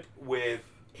relationship with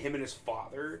him and his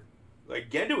father. Like,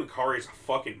 Gendo Ikari is a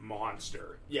fucking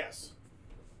monster. Yes.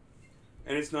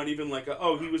 And it's not even like,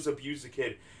 he was abused as a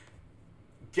kid.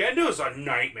 Gendo's a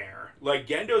nightmare. Like,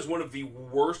 Gendo's one of the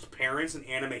worst parents in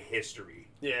anime history.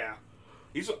 Yeah.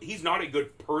 He's not a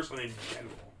good person in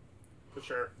general. For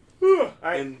sure.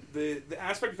 And the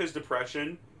aspect of his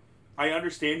depression, I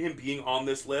understand him being on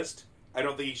this list. I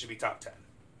don't think he should be top 10.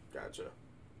 Gotcha.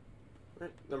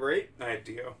 Right, number 8. I had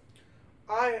Dio.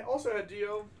 I also had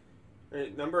Dio.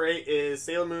 Right, number 8 is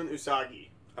Sailor Moon Usagi.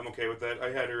 I'm okay with that.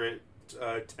 I had her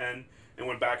at 10 and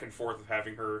went back and forth of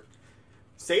having her.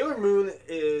 Sailor Moon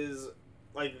is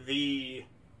like the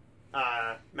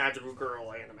magical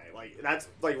girl anime. Like that's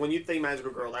like when you think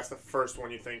magical girl, that's the first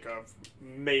one you think of.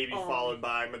 Maybe followed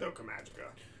by Madoka Magica.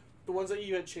 The ones that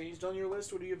you had changed on your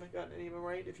list, would you have gotten any of them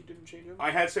right if you didn't change them?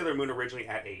 I had Sailor Moon originally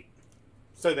at 8.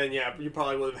 So then, yeah, you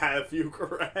probably would have had a few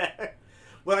correct.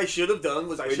 What I should have done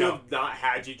was I should have not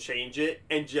had you change it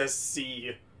and just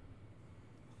see,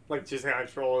 like, just kind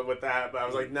of troll it with that. But I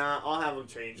was like, nah, I'll have them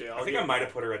change it. I think I might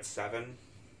have put her at 7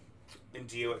 and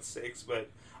Dio at 6, but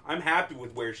I'm happy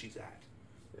with where she's at.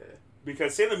 Yeah.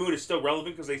 Because Sailor Moon is still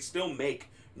relevant because they still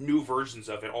make new versions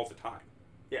of it all the time.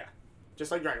 Yeah, just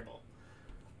like Dragon Ball.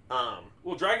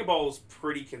 Well, Dragon Ball is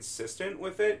pretty consistent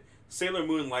with it. Sailor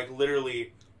Moon, like,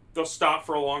 literally, they'll stop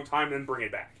for a long time and then bring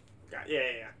it back. Yeah.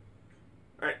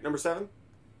 All right, number 7.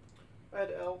 I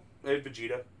had L. I had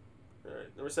Vegeta. All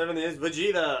right, number 7 is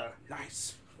Vegeta.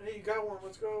 Nice. Hey, you got one.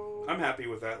 Let's go. I'm happy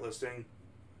with that listing.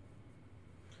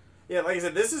 Yeah, like I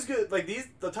said, this is good. Like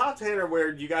the top 10 are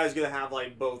where you guys gonna have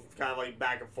like both kind of like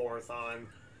back and forth on.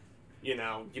 You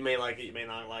know, you may like it, you may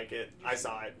not like it. I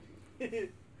saw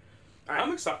it. All right.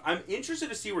 I'm excited. I'm interested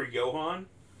to see where Johan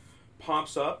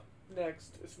pops up.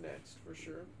 It's next for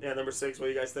sure. Yeah, number 6. What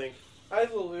do you guys think? I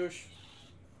had Lelouch.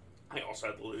 I also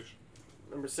had Lelouch.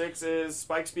 Number 6 is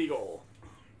Spike Spiegel.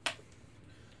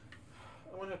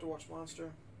 I'm gonna have to watch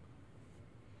Monster.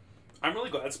 I'm really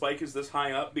glad Spike is this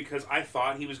high up because I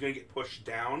thought he was going to get pushed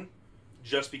down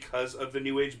just because of the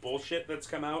New Age bullshit that's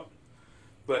come out.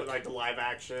 But Like the live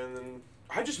action and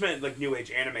I just meant like New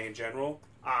Age anime in general.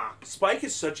 Spike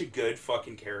is such a good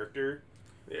fucking character.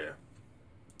 yeah.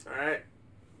 All right,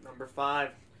 number 5.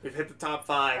 We've hit the top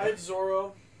I 5. had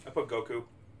Zoro. I put Goku.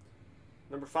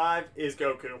 Number 5 is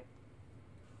Goku.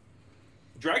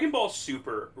 Dragon Ball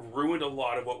Super ruined a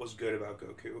lot of what was good about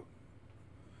Goku.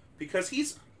 Because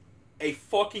he's a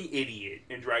fucking idiot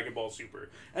in Dragon Ball Super.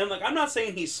 And like, I'm not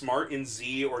saying he's smart in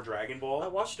Z or Dragon I Ball.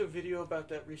 watched a video about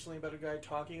that recently about a guy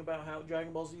talking about how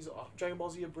Dragon Ball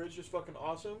Z Abridged is fucking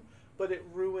awesome, but it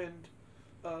ruined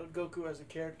Goku as a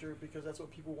character because that's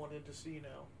what people wanted to see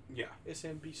now. Yeah. Is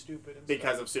him be stupid and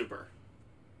Because stuff. of Super.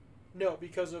 No,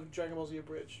 because of Dragon Ball Z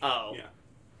Abridged. Oh. Yeah.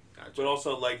 Gotcha. But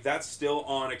also, like, that's still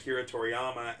on Akira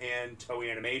Toriyama and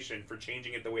Toei Animation for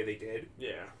changing it the way they did.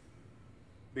 Yeah.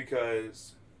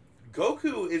 Because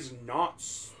Goku is not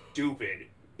stupid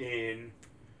in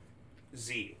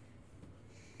Z.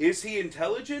 Is he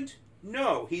intelligent?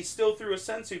 No, he's still through a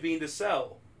sensu bean to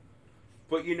Cell.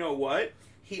 But you know what?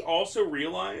 He also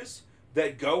realized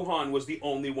that Gohan was the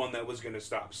only one that was going to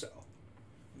stop Cell.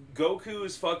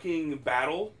 Goku's fucking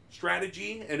battle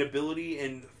strategy and ability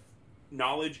and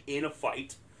knowledge in a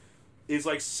fight is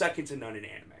like second to none in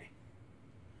anime.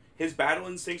 His battle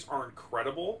instincts are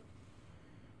incredible.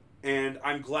 And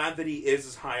I'm glad that he is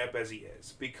as high up as he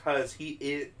is. Because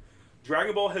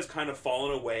Dragon Ball has kind of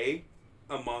fallen away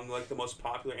among like the most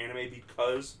popular anime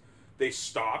because they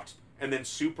stopped. And then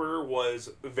Super was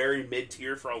very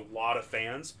mid-tier for a lot of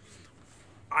fans.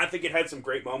 I think it had some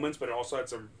great moments, but it also had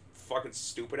some fucking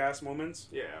stupid-ass moments.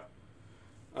 Yeah.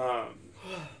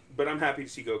 But I'm happy to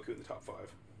see Goku in the top 5.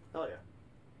 Hell yeah.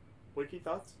 Wiki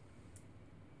thoughts?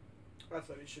 I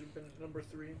thought he should have been number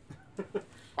 3.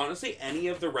 Honestly, any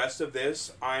of the rest of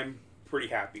this, I'm pretty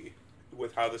happy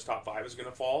with how this top 5 is going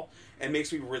to fall. And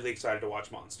makes me really excited to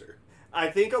watch Monster. I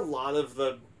think a lot of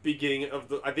the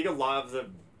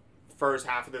first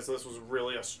half of this list was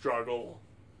really a struggle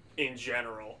in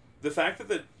general. The fact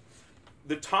that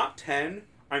the top 10,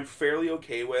 I'm fairly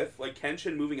okay with. Like,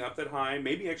 Kenshin moving up that high,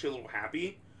 maybe actually a little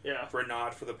happy. Yeah. For a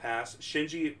nod for the past.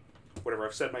 Shinji, whatever,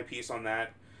 I've said my piece on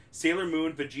that. Sailor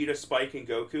Moon, Vegeta, Spike, and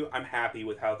Goku, I'm happy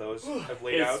with how those have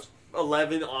laid out.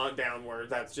 11 on downward,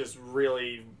 that's just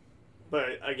really...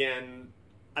 But, again,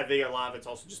 I think a lot of it's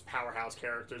also just powerhouse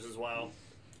characters as well.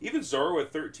 Even Zoro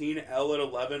at 13, L at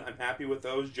 11, I'm happy with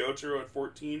those. Jotaro at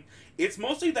 14. It's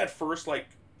mostly that first, like,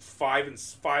 5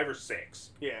 or 6.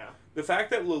 Yeah. The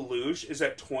fact that Lelouch is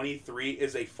at 23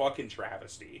 is a fucking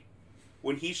travesty.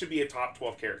 When he should be a top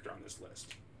 12 character on this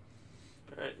list.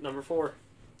 Alright, number 4.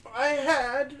 I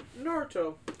had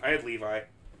Naruto. I had Levi.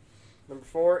 Number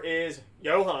 4 is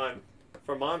Johan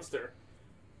from Monster.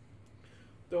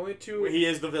 The only two... He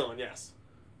is the villain, yes.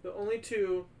 The only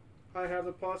two I have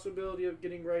the possibility of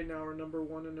getting right now are number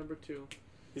 1 and number 2.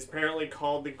 He's apparently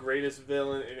called the greatest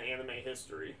villain in anime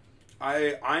history.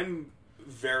 I'm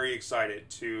very excited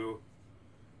to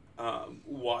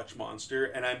watch Monster,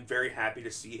 and I'm very happy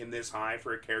to see him this high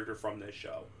for a character from this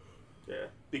show. Yeah.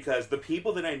 Because the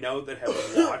people that I know that have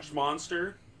watched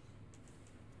Monster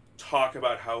talk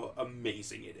about how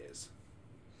amazing it is.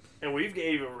 And we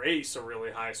gave Erase a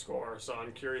really high score, so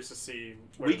I'm curious to see...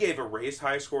 We gave Erase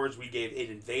high scores, we gave It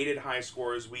Invaded high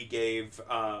scores, we gave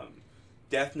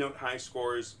Death Note high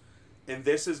scores, and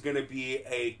this is going to be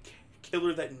a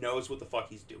killer that knows what the fuck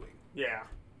he's doing. Yeah.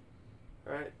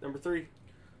 Alright, number 3.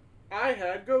 I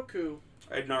had Goku.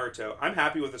 I had Naruto. I'm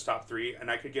happy with this top 3, and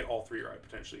I could get all 3 right,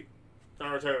 potentially.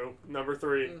 Naruto, number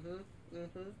 3.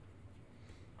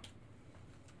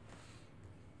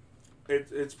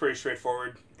 It's pretty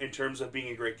straightforward in terms of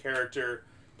being a great character,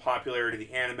 popularity of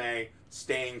the anime,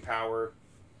 staying power,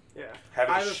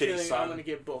 having I a have a shitty feeling son. I'm going to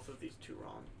get both of these two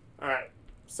wrong. Alright,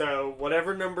 so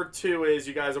whatever number 2 is,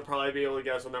 you guys will probably be able to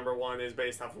guess what number 1 is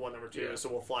based off of what number 2 is, so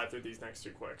we'll fly through these next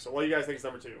 2 quick. So what do you guys think is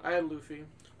number 2? I had Luffy.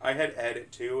 I had Ed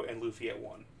at 2 and Luffy at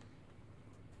 1.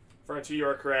 Frenchie, you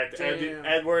are correct. Damn.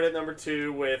 Edward at number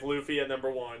 2 with Luffy at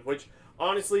number 1, which,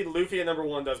 honestly, Luffy at number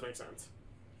 1 does make sense.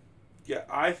 Yeah,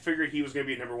 I figured he was going to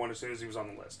be at number 1 as soon as he was on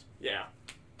the list. Yeah.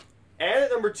 Ed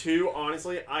at number 2,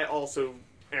 honestly, I also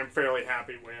am fairly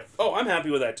happy with. Oh, I'm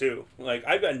happy with that too. Like,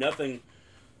 I've got nothing...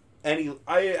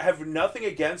 I have nothing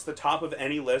against the top of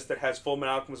any list that has Full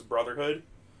Metal Alchemist Brotherhood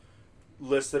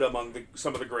listed among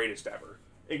some of the greatest ever.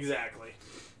 Exactly.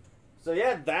 So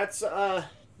yeah, that's our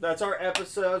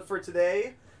episode for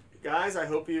today, guys. I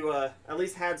hope you at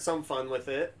least had some fun with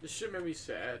it. This shit made me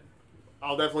sad.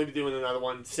 I'll definitely be doing another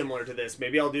one similar to this.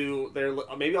 Maybe I'll do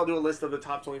a list of the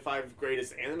top 25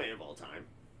 greatest anime of all time.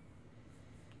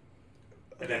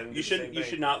 And then you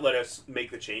should not let us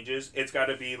make the changes. It's got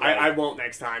to be like... I won't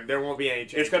next time. There won't be any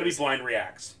changes. It's got to be blind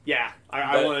reacts. Yeah,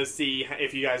 I want to see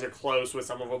if you guys are close with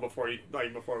some of them before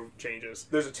changes.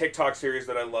 There's a TikTok series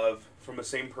that I love from the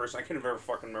same person. I can't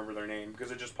fucking remember their name because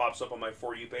it just pops up on my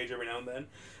For You page every now and then,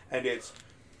 and it's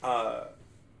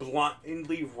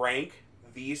blindly rank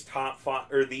these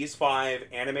these 5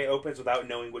 anime opens without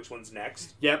knowing which one's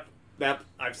next. Yep.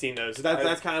 I've seen those.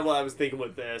 That's kind of what I was thinking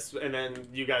with this. And then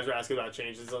you guys were asking about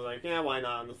changes. I was like, yeah, why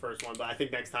not on the first one? But I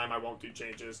think next time I won't do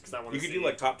changes because I want to see. You could do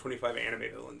like top 25 anime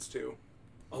villains too.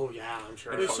 Oh yeah, I'm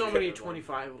sure. There's so many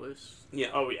 25 lists. Yeah.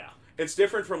 Oh yeah. It's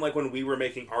different from like when we were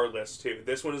making our list too.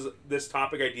 This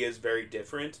topic idea is very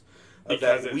different.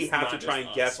 Because we have to try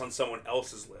and guess on someone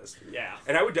else's list. Yeah.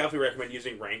 And I would definitely recommend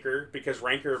using Ranker because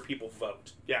Ranker people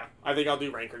vote. Yeah. I think I'll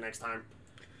do Ranker next time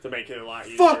to make it a lot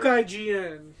easier. Fuck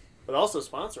IGN. But also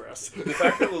sponsor us. The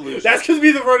fact that Lelouch... That's going to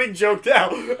be the running joke now.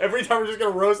 Every time we're just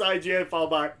going to roast IGN, fall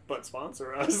back, but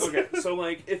sponsor us. Okay, so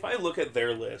like, if I look at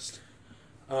their list...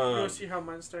 you want to see how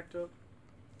mine stacked up?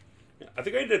 I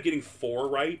think I ended up getting 4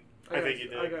 right. I think you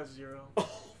did. I got 0.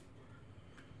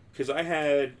 Because I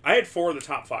had 4 of the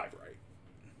top 5 right.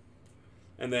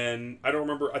 And then, I don't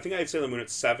remember, I think I had Sailor Moon at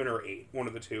 7 or 8, one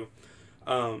of the two.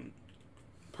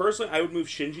 Personally, I would move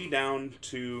Shinji down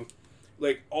to...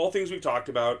 Like, all things we've talked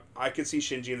about, I could see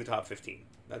Shinji in the top 15.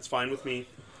 That's fine with me.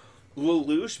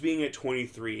 Lelouch being at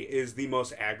 23 is the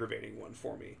most aggravating one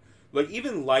for me. Like,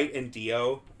 even Light and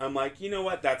Dio, I'm like, you know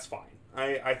what? That's fine.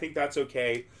 I think that's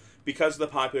okay. Because of the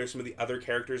popularity of some of the other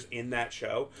characters in that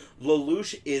show,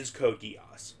 Lelouch is Code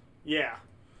Geass. Yeah.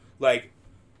 Like,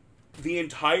 the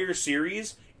entire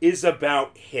series is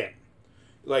about him.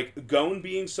 Like, Gon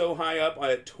being so high up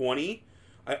at 20,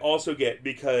 I also get,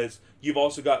 because you've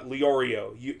also got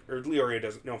Leorio. Leorio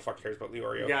doesn't, no one fuck cares about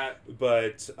Leorio. You got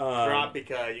but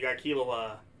Kurapika, you got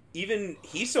Killua. Even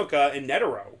Hisoka and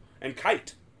Netero and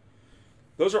Kite.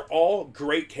 Those are all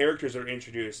great characters that are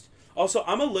introduced. Also,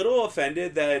 I'm a little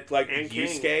offended that, like,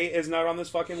 Yusuke is not on this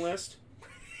fucking list.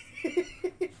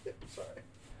 Sorry.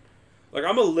 Like,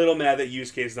 I'm a little mad that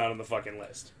Yusuke is not on the fucking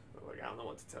list. Like, I don't know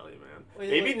what to tell you, man. Well,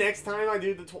 Maybe next time I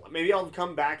do maybe I'll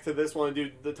come back to this one and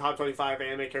do the top 25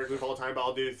 anime characters of all time, but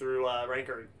I'll do through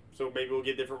Ranker. So maybe we'll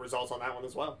get different results on that one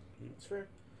as well. That's fair.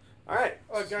 All right.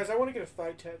 Guys, I want to get a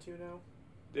thigh tattoo now.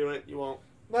 Do it. You won't.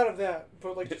 Not of that,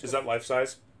 but like... Is that life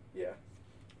size? Yeah.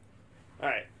 All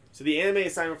right. So the anime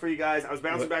assignment for you guys, I was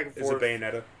bouncing back and forth. Is it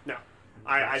Bayonetta? No.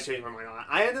 I changed my mind on that.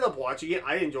 I ended up watching it.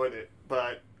 I enjoyed it,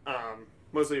 but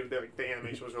mostly the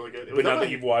animation was really good. It was But now that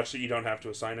you've watched it, you don't have to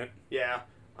assign it? Yeah.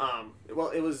 Well,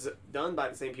 it was done by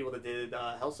the same people that did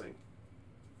Hellsing.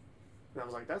 And I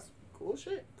was like, that's cool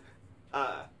shit.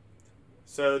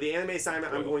 So the anime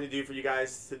assignment I'm going to do for you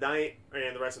guys tonight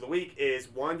and the rest of the week is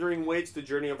Wandering Witch, The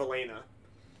Journey of Elena.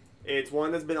 It's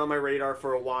one that's been on my radar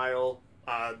for a while.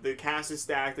 The cast is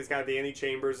stacked. It's got Danny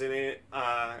Chambers in it.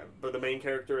 But the main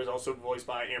character is also voiced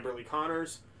by Amber Lee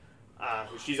Connors.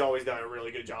 She's always done a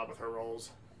really good job with her roles.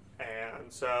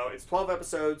 And so it's 12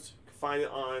 episodes. You can find it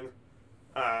on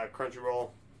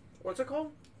Crunchyroll. What's it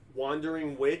called?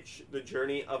 Wandering Witch, The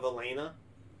Journey of Elena.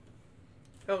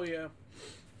 Hell yeah.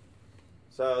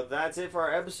 So that's it for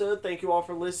our episode. Thank you all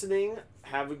for listening.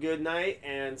 Have a good night,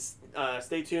 and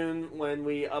stay tuned when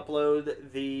we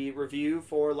upload the review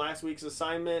for last week's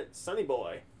assignment, Sunny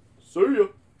Boy. See ya!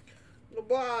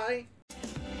 Goodbye!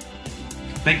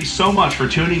 Thank you so much for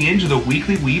tuning in to the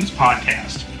Weekly Weebs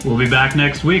podcast. We'll be back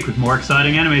next week with more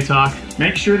exciting anime talk.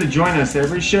 Make sure to join us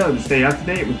every show to stay up to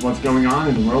date with what's going on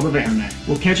in the world of anime.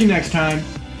 We'll catch you next time.